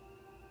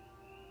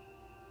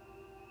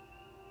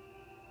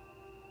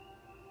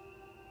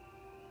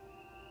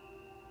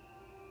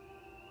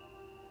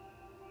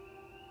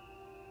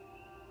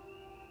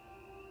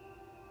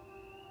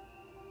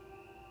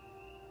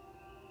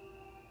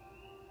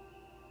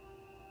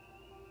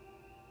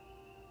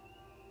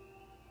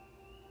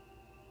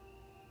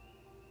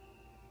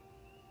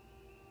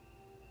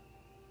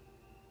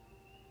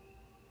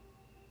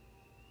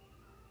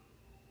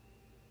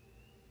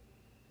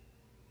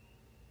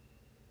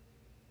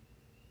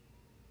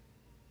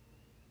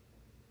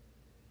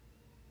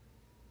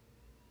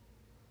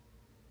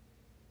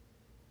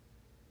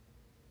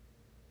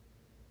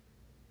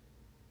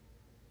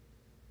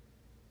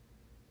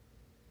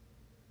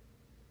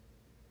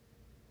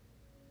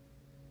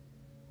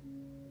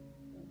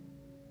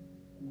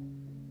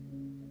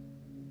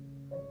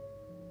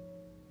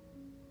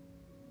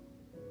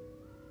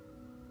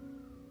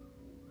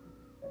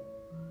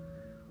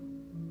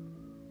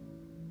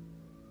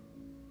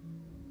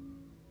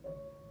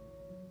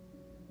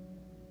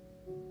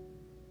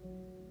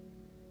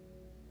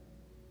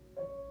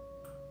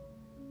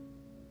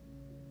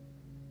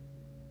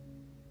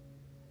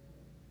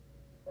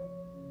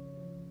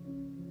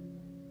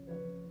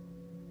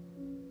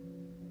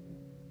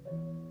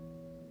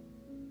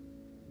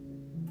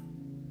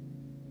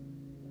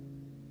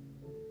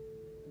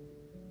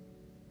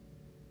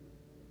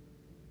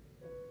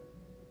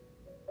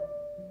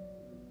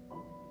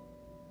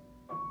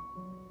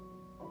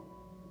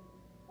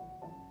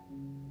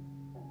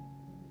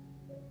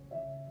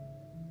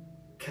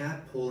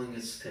 Cat pulling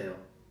its tail.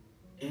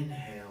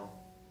 Inhale,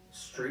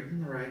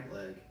 straighten the right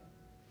leg.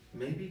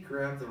 Maybe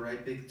grab the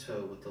right big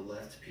toe with the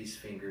left peace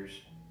fingers.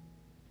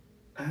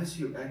 As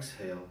you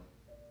exhale,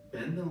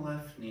 bend the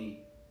left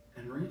knee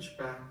and reach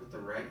back with the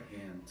right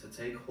hand to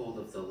take hold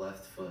of the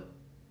left foot.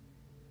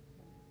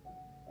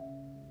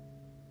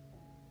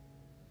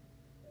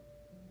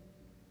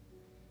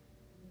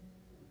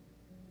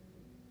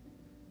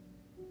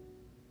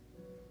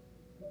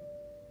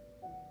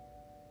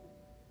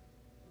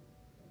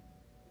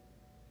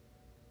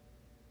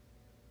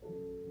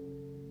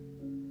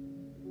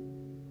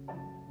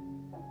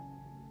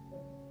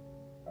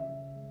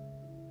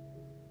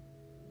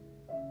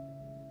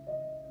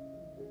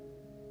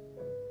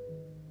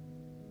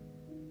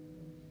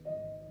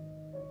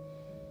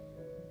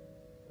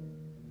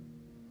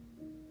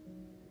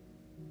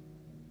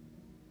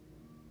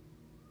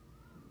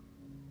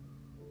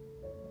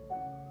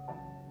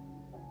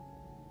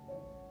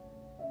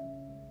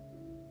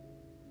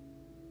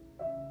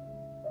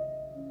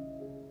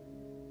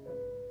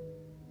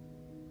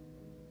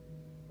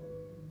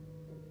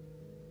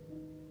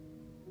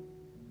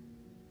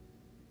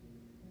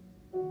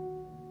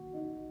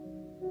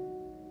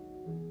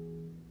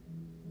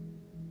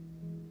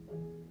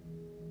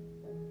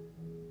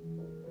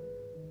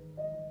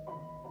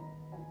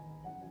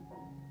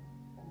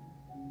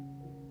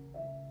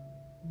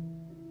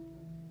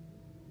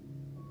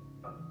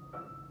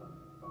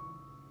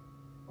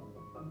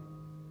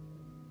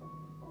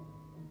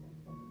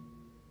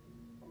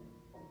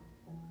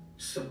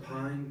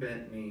 Supine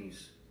bent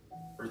knees.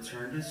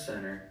 Return to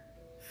center,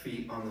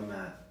 feet on the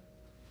mat.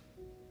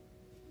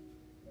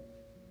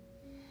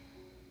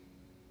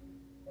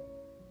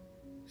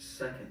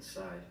 Second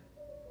side.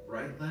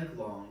 Right leg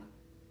long,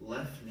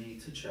 left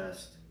knee to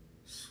chest.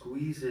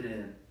 Squeeze it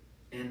in.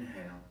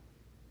 Inhale.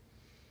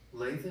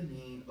 Lay the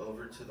knee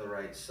over to the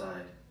right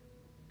side.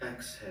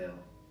 Exhale.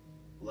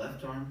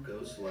 Left arm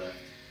goes left.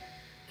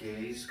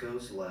 Gaze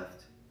goes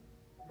left.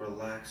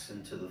 Relax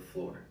into the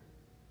floor.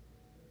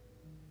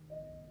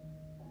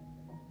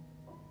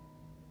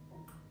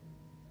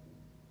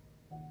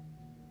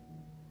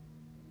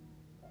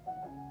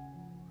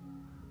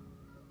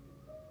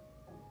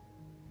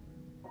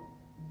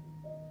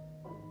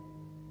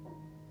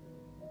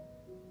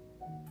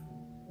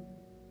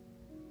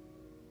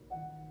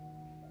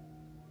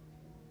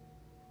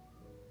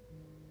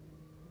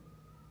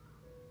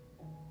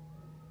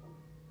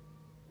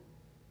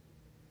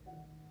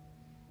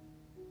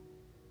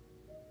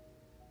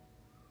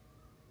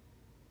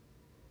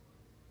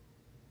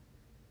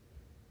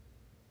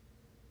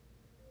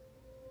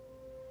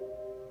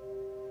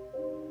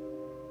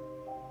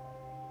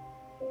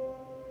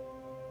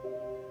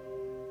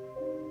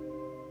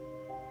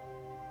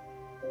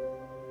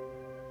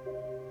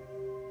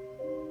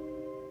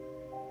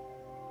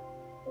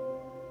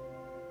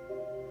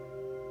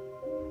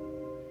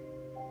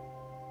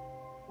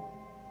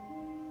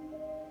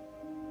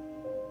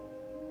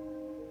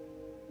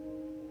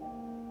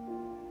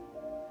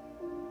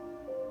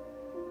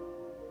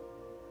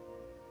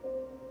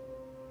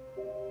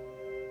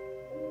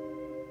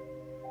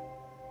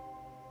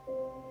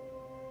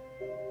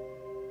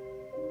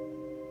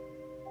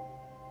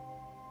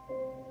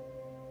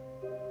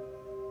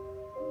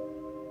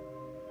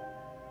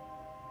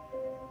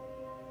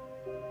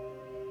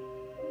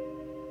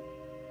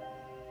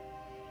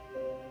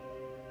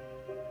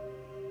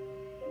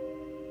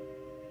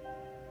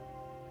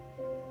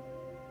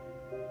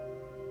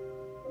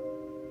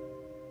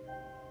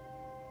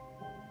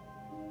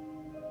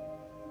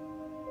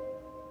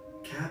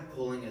 Cat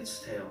pulling its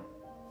tail.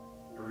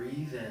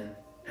 Breathe in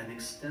and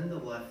extend the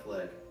left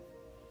leg.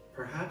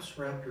 Perhaps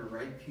wrap your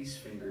right peace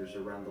fingers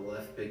around the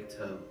left big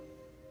toe.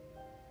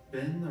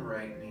 Bend the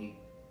right knee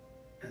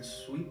and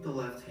sweep the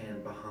left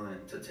hand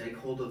behind to take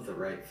hold of the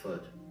right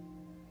foot.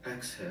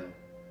 Exhale.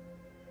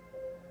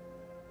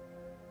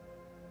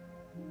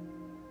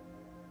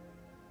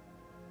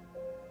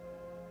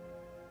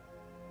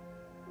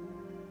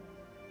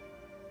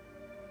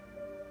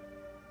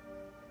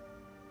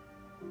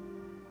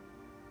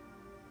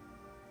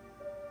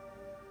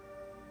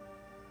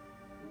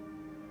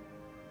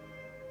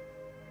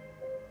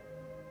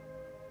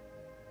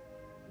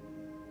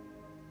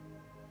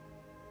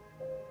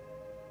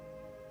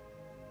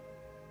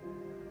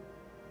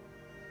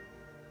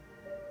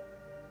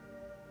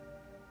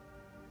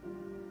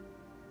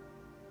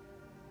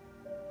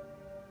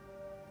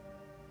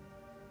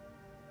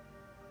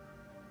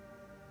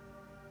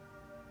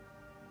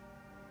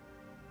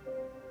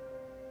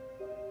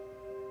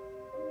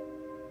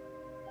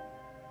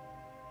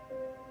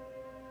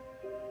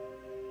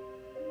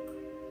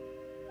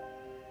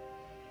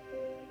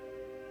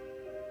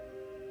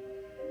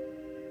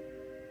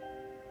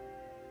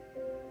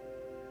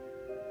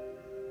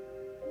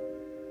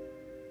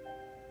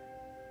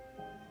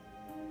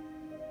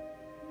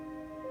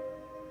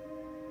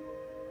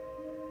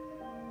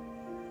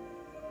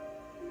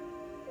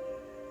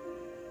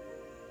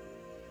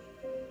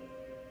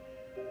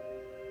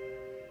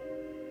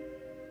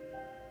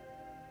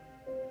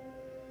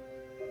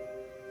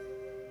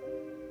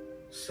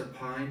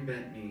 Supine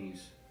bent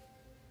knees.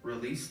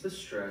 Release the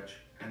stretch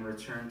and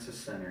return to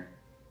center.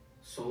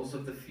 Soles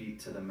of the feet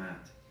to the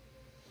mat.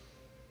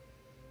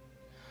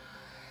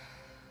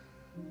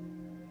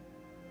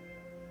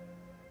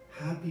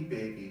 Happy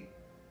baby.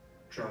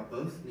 Draw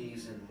both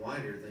knees in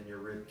wider than your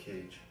rib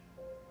cage.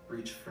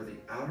 Reach for the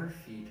outer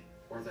feet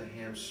or the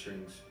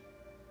hamstrings.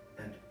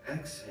 And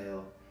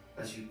exhale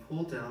as you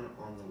pull down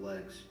on the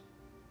legs,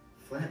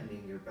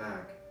 flattening your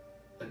back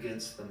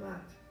against the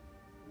mat.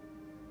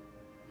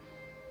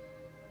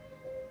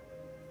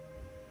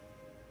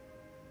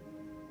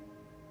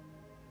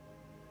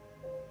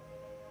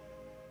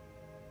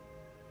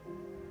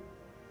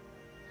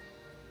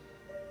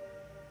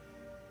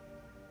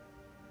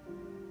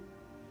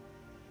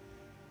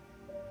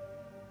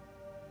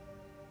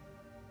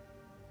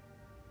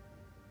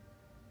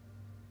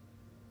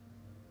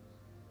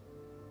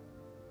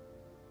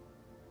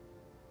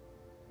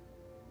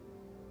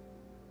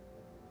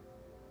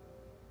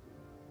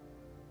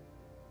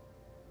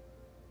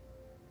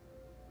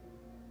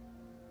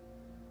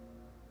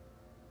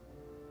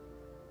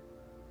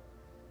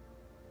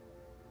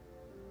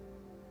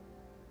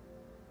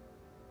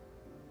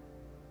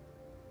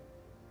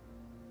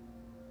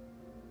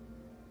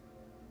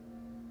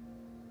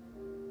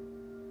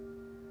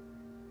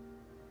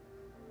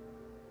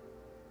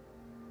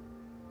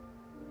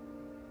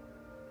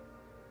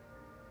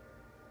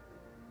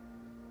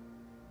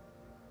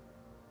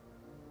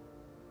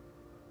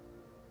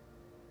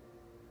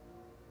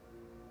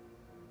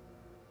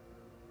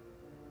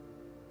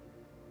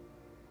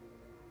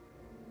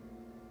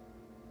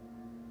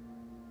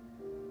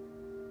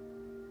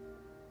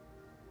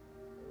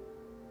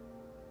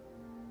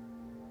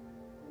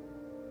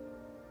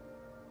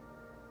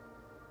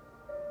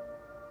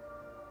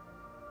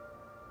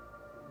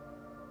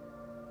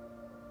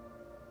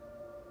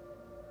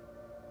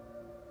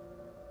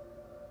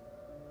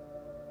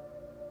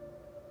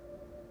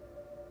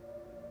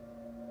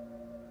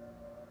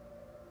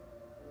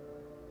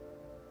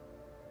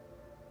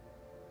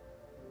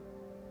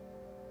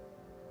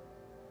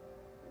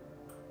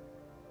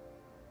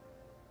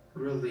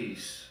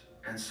 Release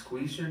and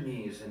squeeze your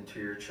knees into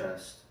your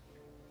chest.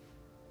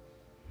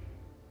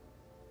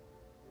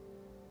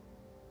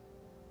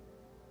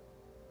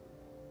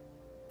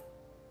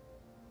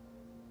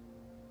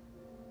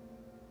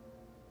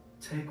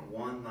 Take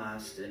one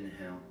last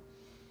inhale.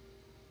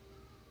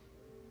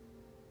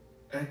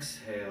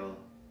 Exhale,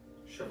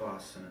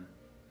 Shavasana.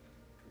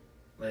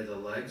 Lay the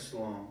legs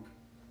long.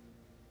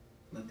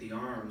 Let the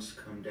arms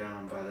come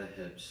down by the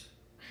hips.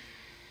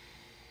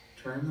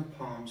 Turn the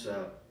palms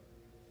up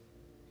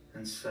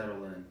and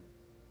settle in.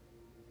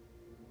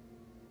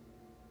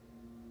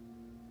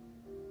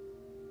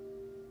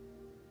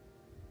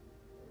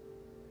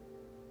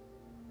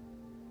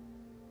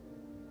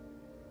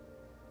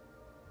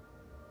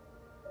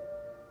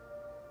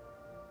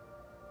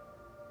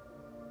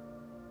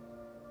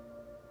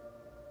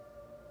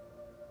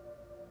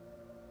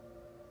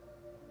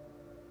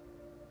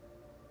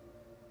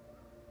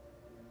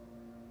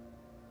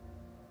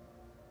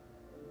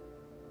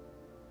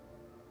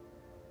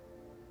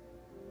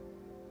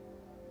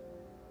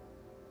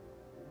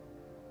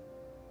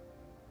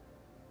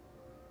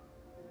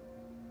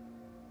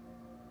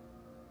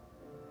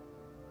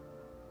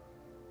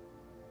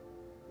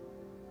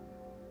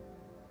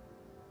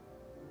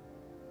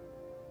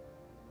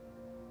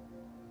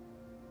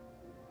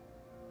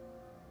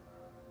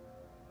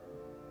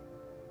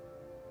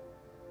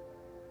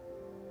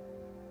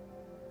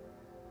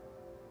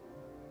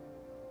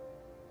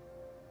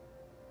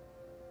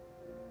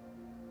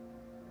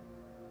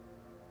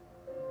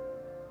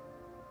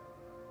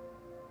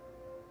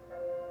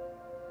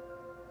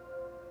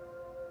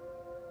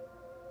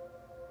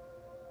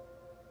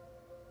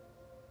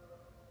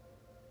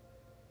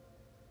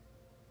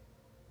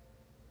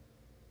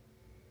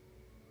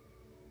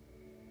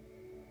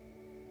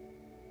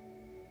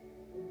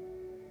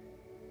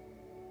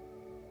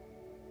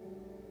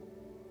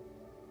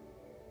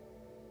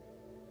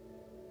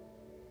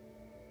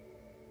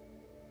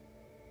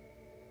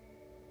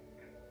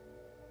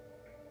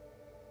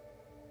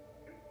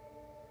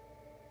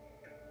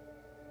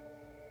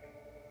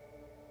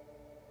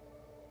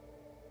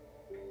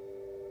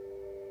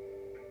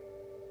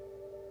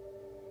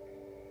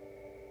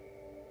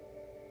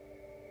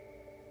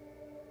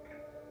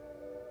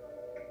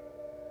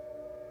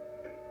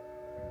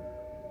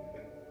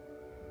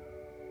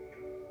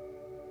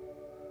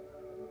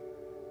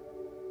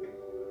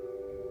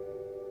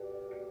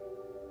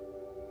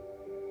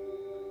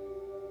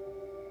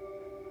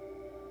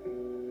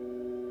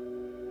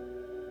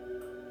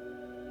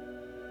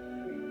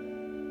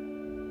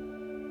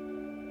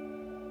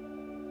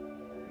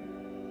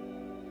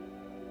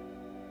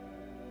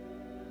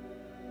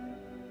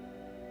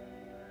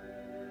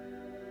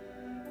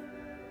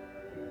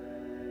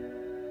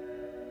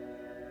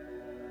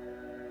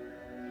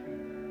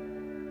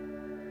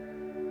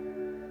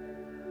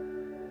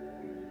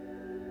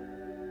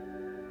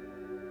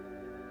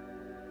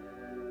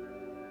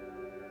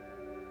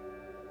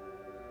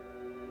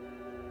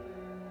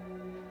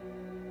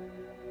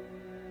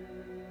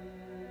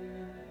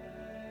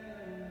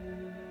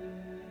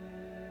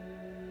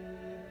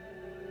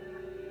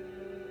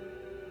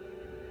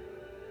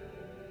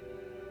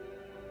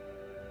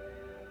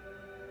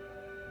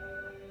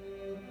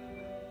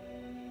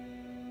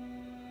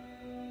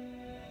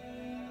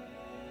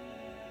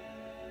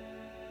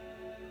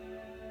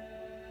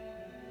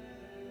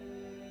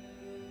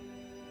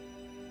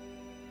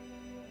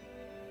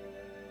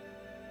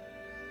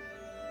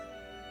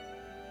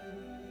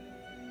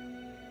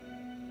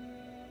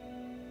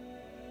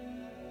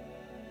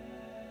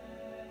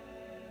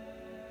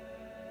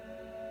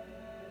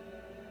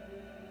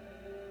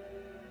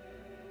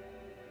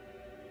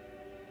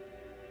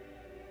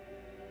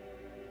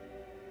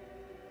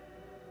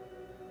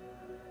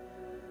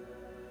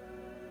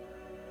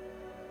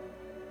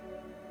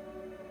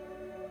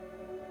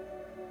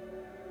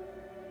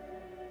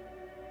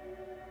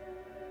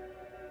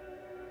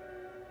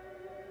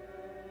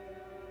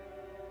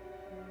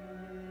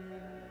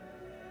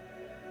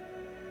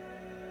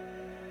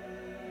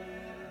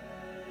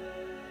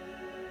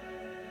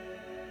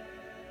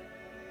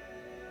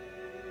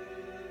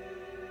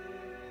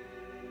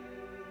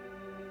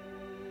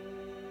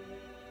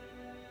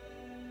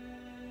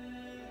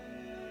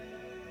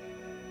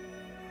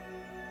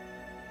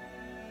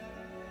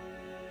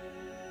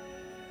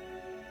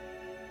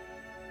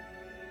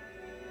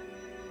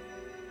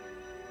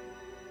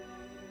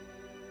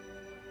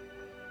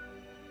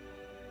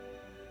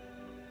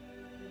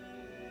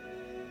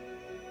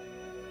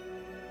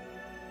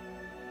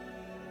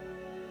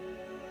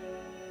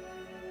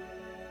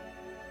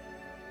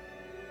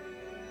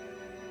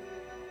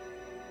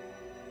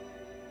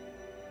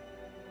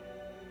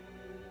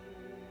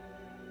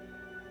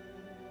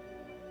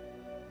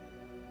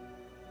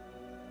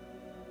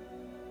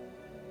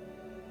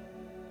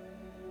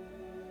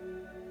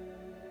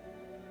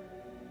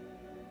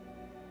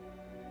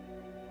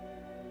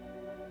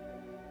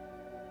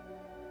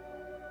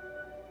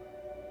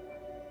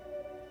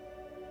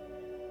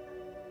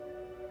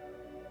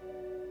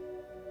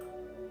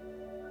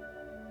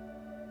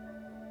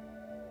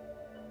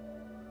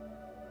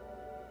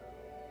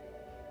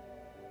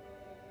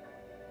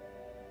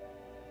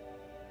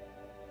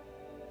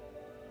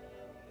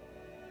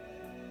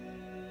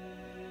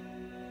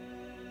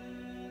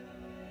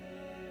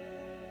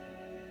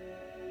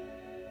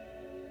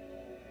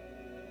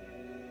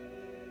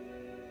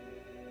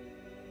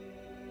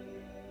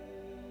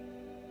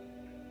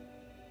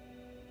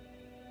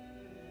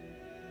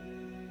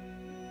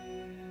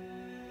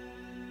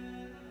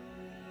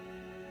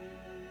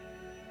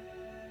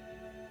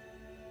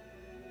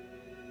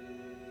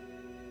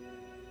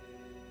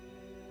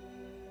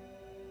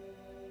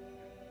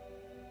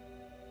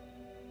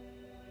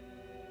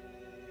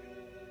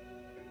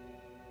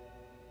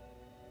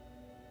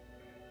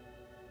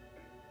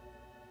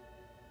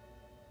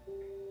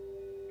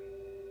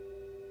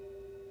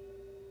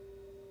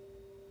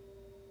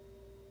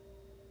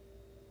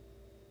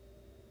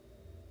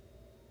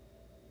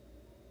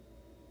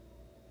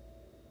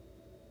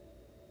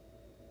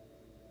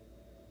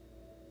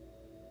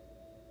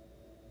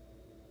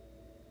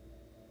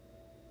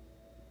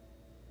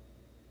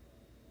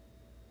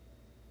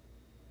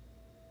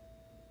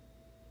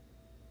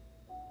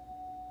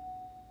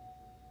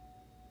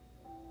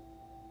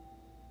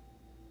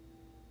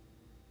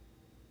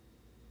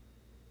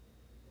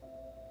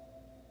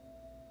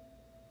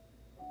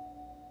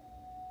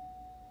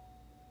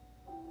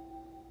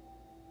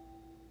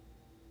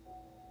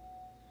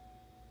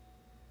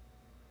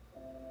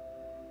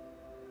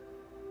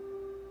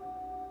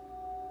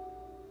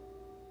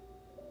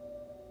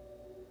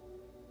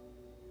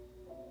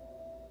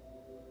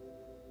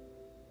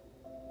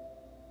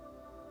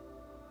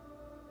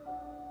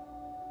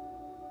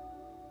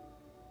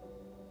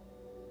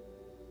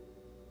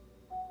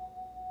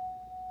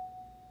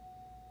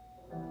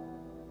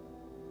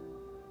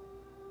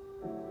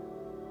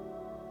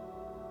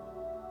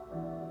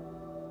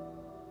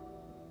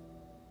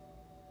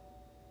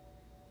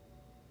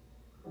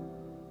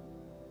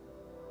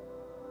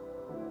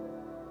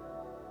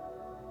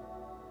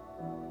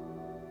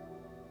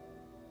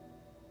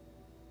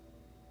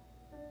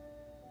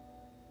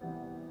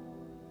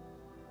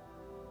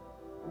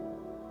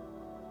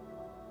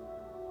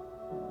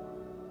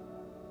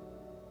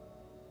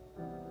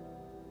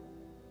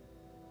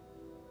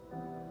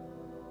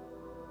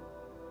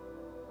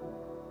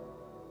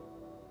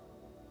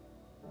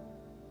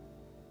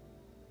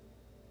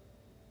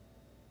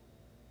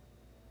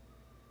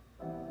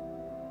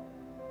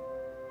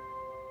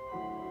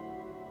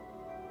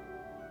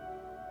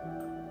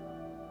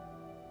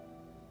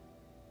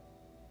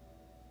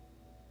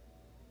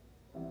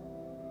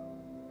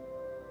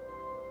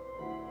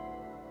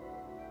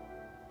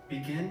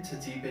 Begin to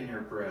deepen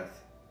your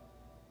breath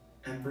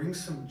and bring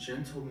some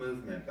gentle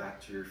movement back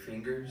to your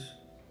fingers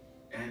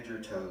and your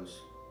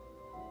toes.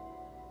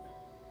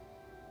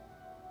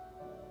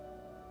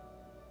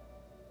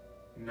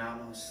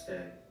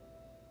 Namaste.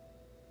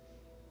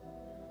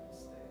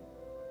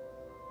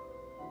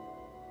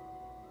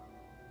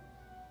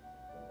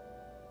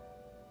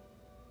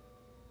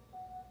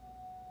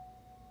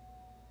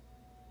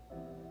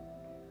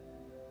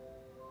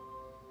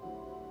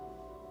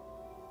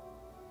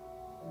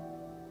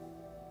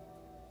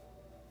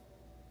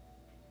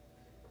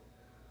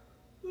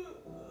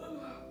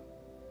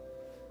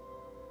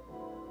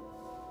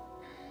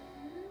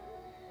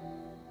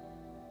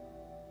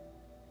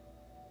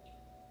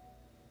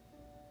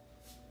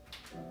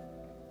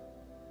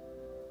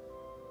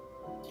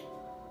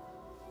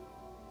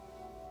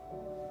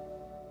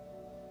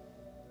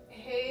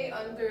 Hey,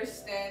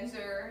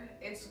 understander.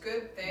 It's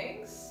good,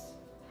 thanks.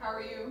 How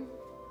are you?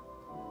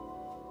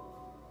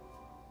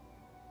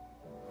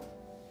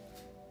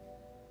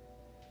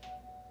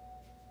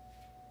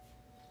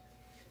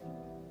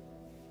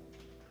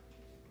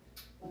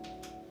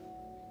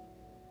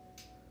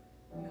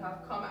 You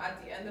have come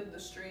at the end of the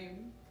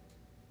stream.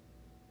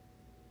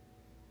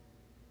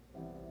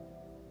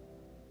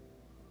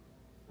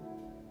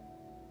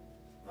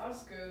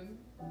 That's good.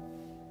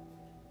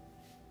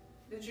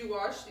 Did you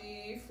watch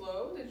the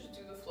flow? Did you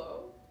do the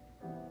flow?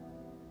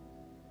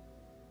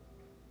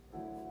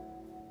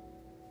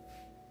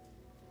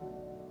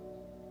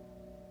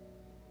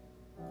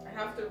 I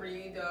have to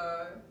read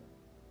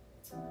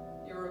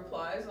your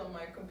replies on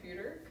my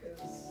computer because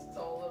it's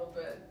all a little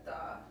bit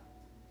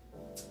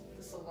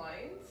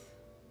disaligned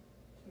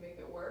to make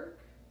it work.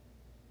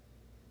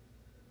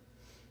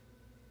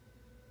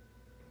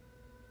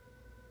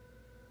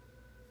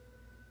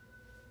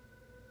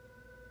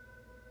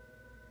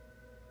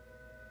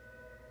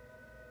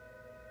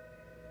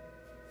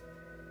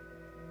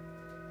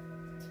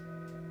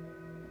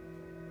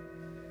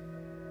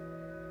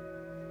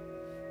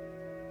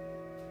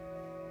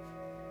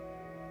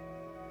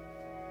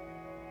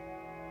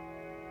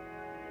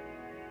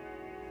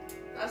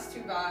 That's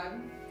too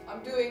bad.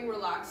 I'm doing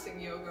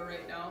relaxing yoga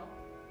right now.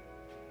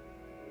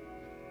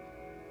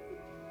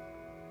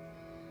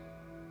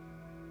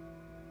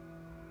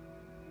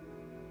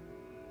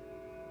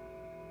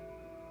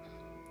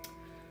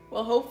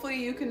 Well, hopefully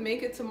you can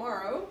make it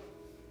tomorrow.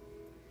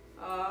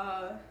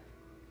 I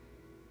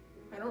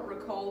don't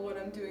recall what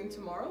I'm doing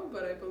tomorrow,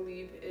 but I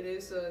believe it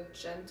is a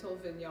gentle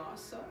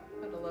Vinyasa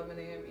at 11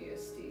 a.m.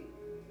 EST.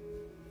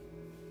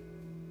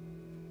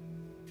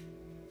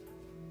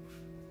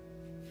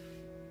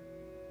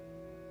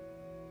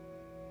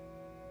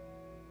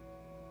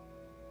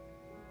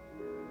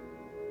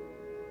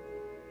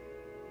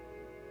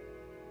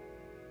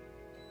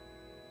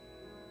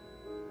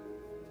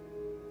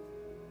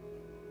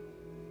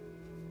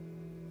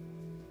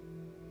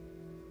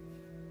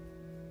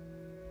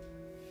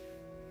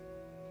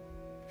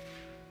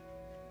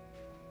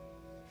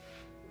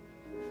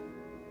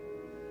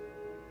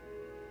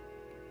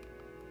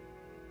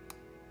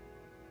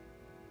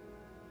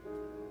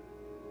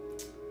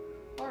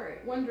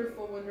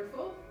 Wonderful,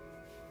 wonderful.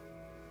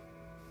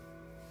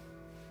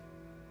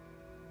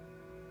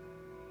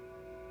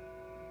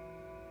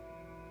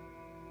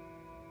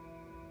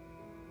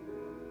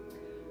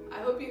 I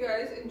hope you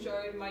guys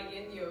enjoyed my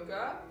Yin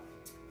Yoga.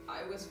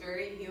 It was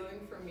very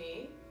healing for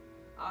me.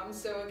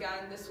 So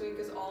again, this week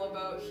is all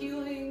about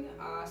healing,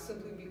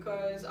 simply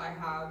because I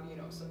have,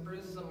 some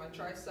bruises on my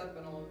tricep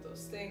and all of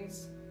those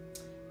things.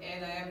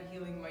 And I am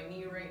healing my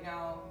knee right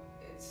now.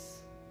 It's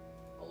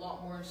a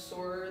lot more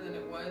sore than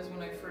it was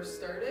when I first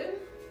started,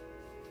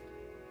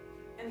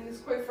 and it's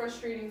quite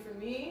frustrating for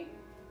me.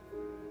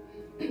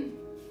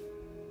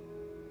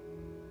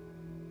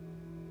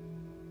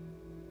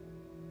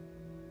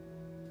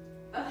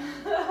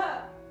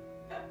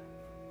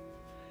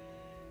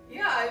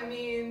 Yeah, I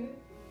mean,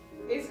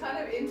 it's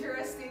kind of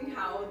interesting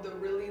how the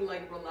really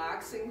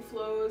relaxing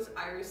flows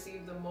I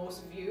receive the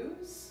most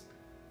views.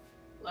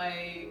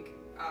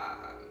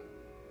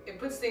 It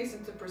puts things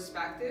into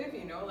perspective,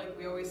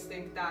 we always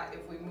think that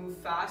if we move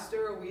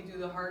faster or we do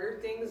the harder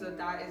things,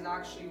 that is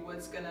actually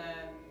what's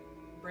gonna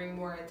bring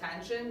more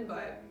attention.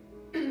 But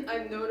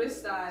I've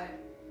noticed that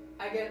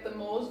I get the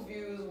most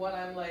views when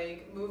I'm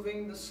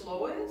moving the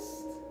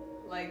slowest.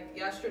 Like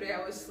yesterday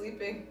I was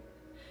sleeping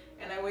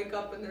and I wake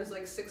up and there's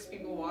 6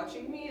 people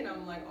watching me, and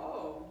I'm like,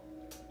 oh,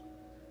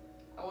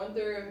 I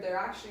wonder if they're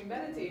actually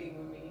meditating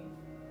with me.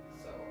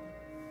 So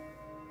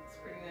it's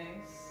pretty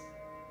nice.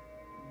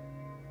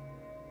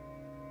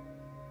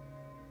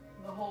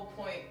 The whole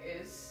point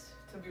is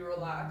to be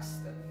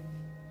relaxed and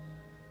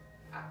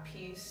at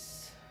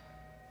peace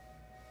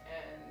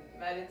and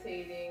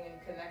meditating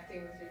and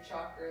connecting with your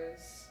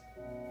chakras.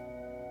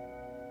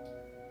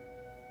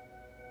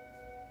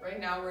 Right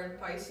now we're in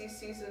Pisces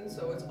season,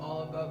 so it's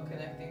all about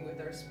connecting with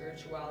our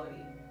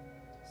spirituality.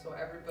 So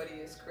everybody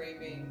is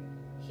craving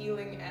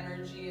healing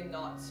energy and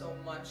not so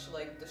much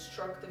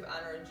destructive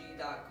energy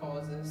that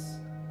causes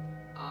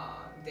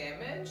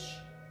damage.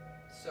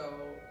 So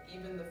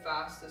even the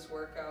fastest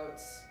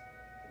workouts,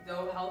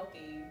 though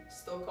healthy,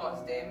 still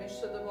cause damage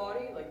to the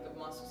body, like the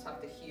muscles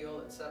have to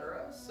heal,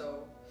 etc.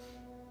 So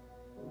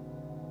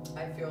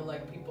I feel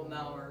like people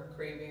now are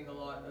craving a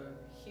lot of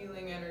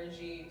healing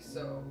energy,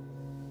 so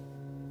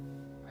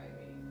I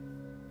mean,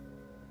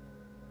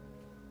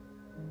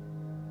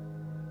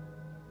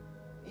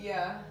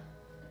 yeah,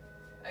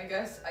 I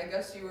guess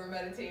you were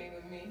meditating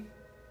with me.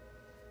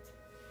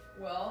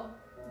 Well,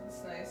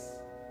 it's nice.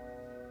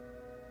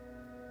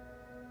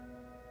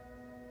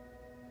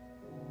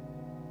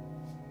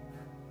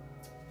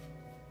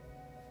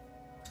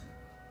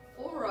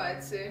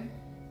 Alright, see.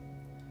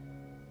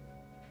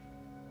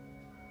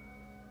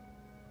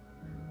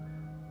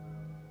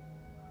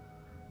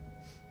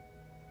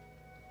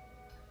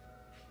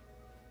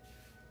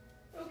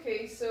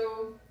 Okay,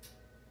 so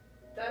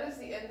that is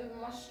the end of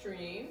my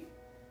stream.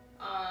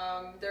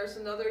 There's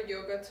another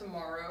yoga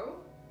tomorrow.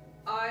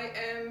 I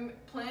am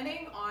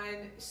planning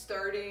on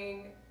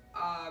starting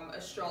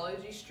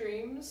astrology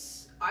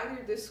streams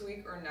either this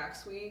week or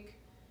next week.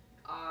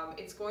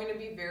 It's going to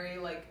be very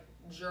like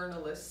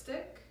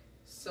journalistic.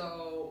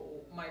 So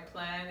my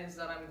plan is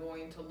that I'm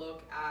going to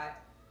look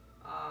at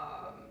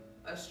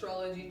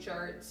astrology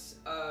charts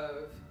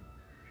of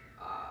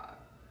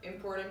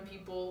important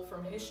people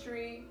from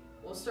history.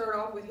 We'll start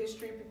off with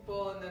history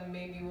people, and then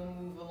maybe we'll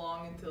move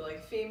along into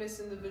like famous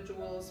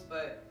individuals,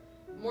 but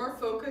more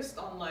focused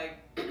on like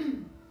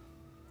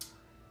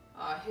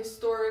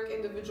historic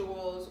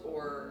individuals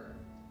or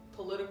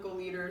political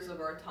leaders of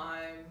our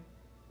time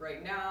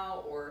right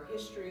now, or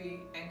history,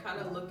 and kind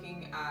of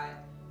looking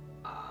at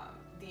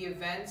the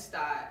events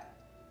that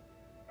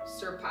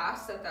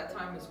surpassed at that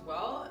time as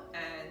well,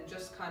 and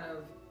just kind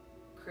of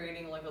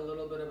creating like a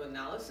little bit of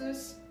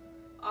analysis.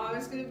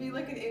 It's going to be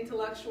like an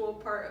intellectual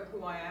part of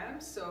who I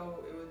am,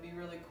 so it would be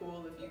really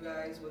cool if you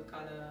guys would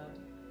kind of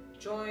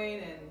join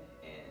and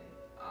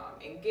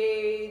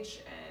engage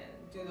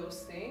and do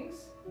those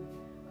things.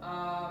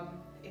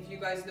 If you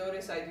guys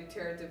notice, I do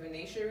tarot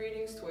divination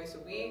readings twice a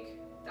week.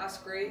 That's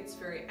great. It's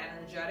very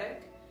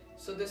energetic.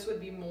 So this would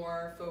be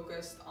more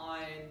focused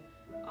on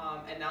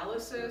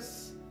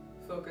analysis,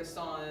 focused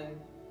on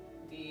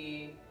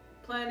the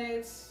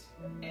planets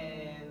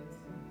and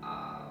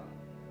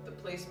the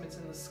placements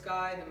in the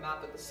sky, the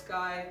map of the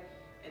sky,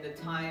 and the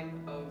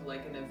time of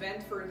like an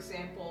event, for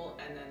example,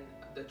 and then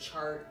the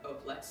chart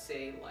of, let's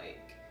say,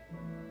 like,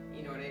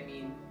 you know what I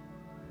mean,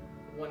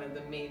 one of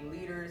the main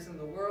leaders in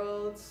the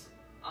world,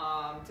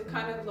 to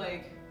kind of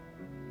like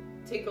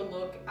take a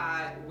look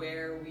at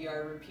where we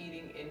are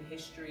repeating in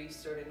history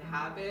certain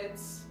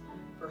habits,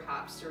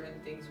 perhaps certain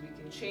things we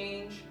can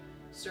change,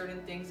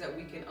 certain things that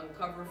we can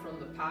uncover from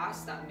the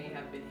past that may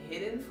have been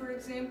hidden, for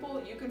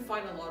example. You can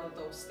find a lot of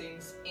those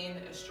things in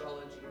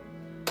astrology.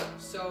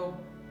 So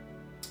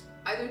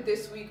either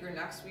this week or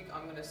next week,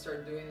 I'm gonna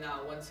start doing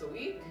that once a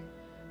week.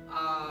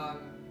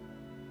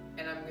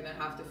 And I'm gonna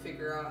have to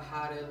figure out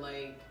how to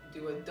like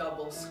do a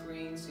double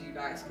screen so you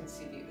guys can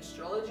see the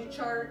astrology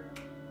chart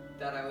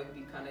that I would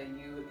be kind of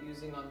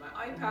using on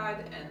my iPad,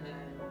 and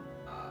then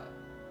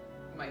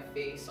my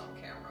face on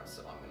camera.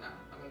 So I'm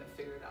gonna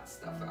figure that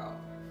stuff out.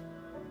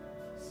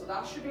 So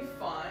that should be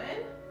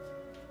fun.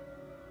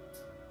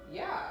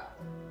 Yeah,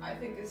 I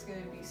think it's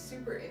gonna be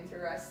super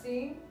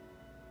interesting.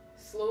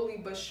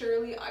 Slowly but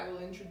surely, I will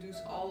introduce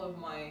all of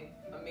my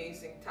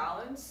amazing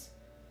talents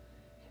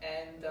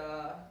and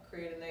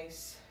create a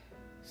nice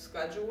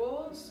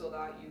schedule so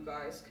that you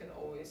guys can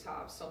always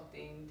have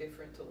something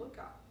different to look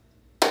at.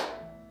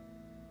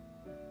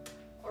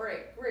 All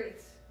right,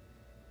 great.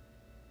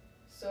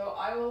 So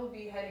I will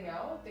be heading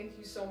out. Thank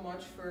you so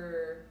much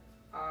for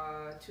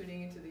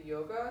tuning into the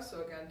yoga.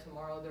 So again,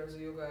 tomorrow there's a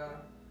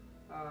yoga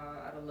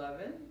at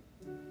 11.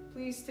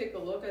 Please take a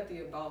look at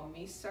the About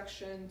Me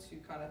section to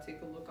kind of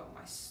take a look at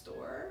my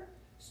store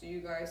so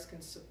you guys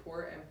can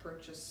support and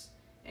purchase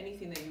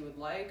anything that you would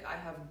like. I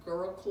have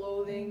girl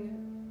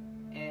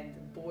clothing and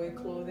boy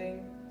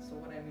clothing. So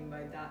what I mean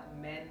by that,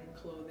 men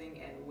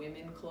clothing and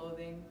women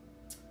clothing.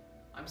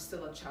 I'm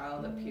still a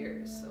child up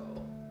here,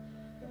 so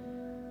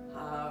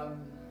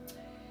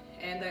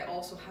and I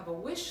also have a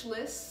wish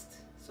list,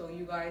 so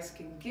you guys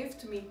can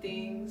gift me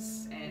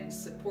things and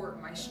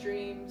support my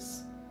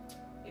streams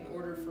in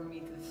order for me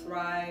to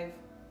thrive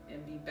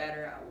and be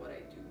better at what I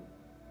do.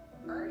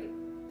 All right,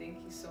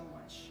 thank you so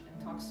much,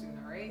 and talk soon.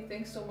 All right,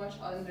 thanks so much,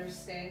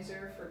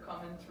 Understancer, for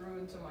coming through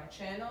into my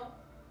channel.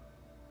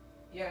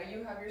 Yeah,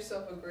 you have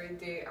yourself a great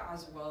day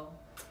as well.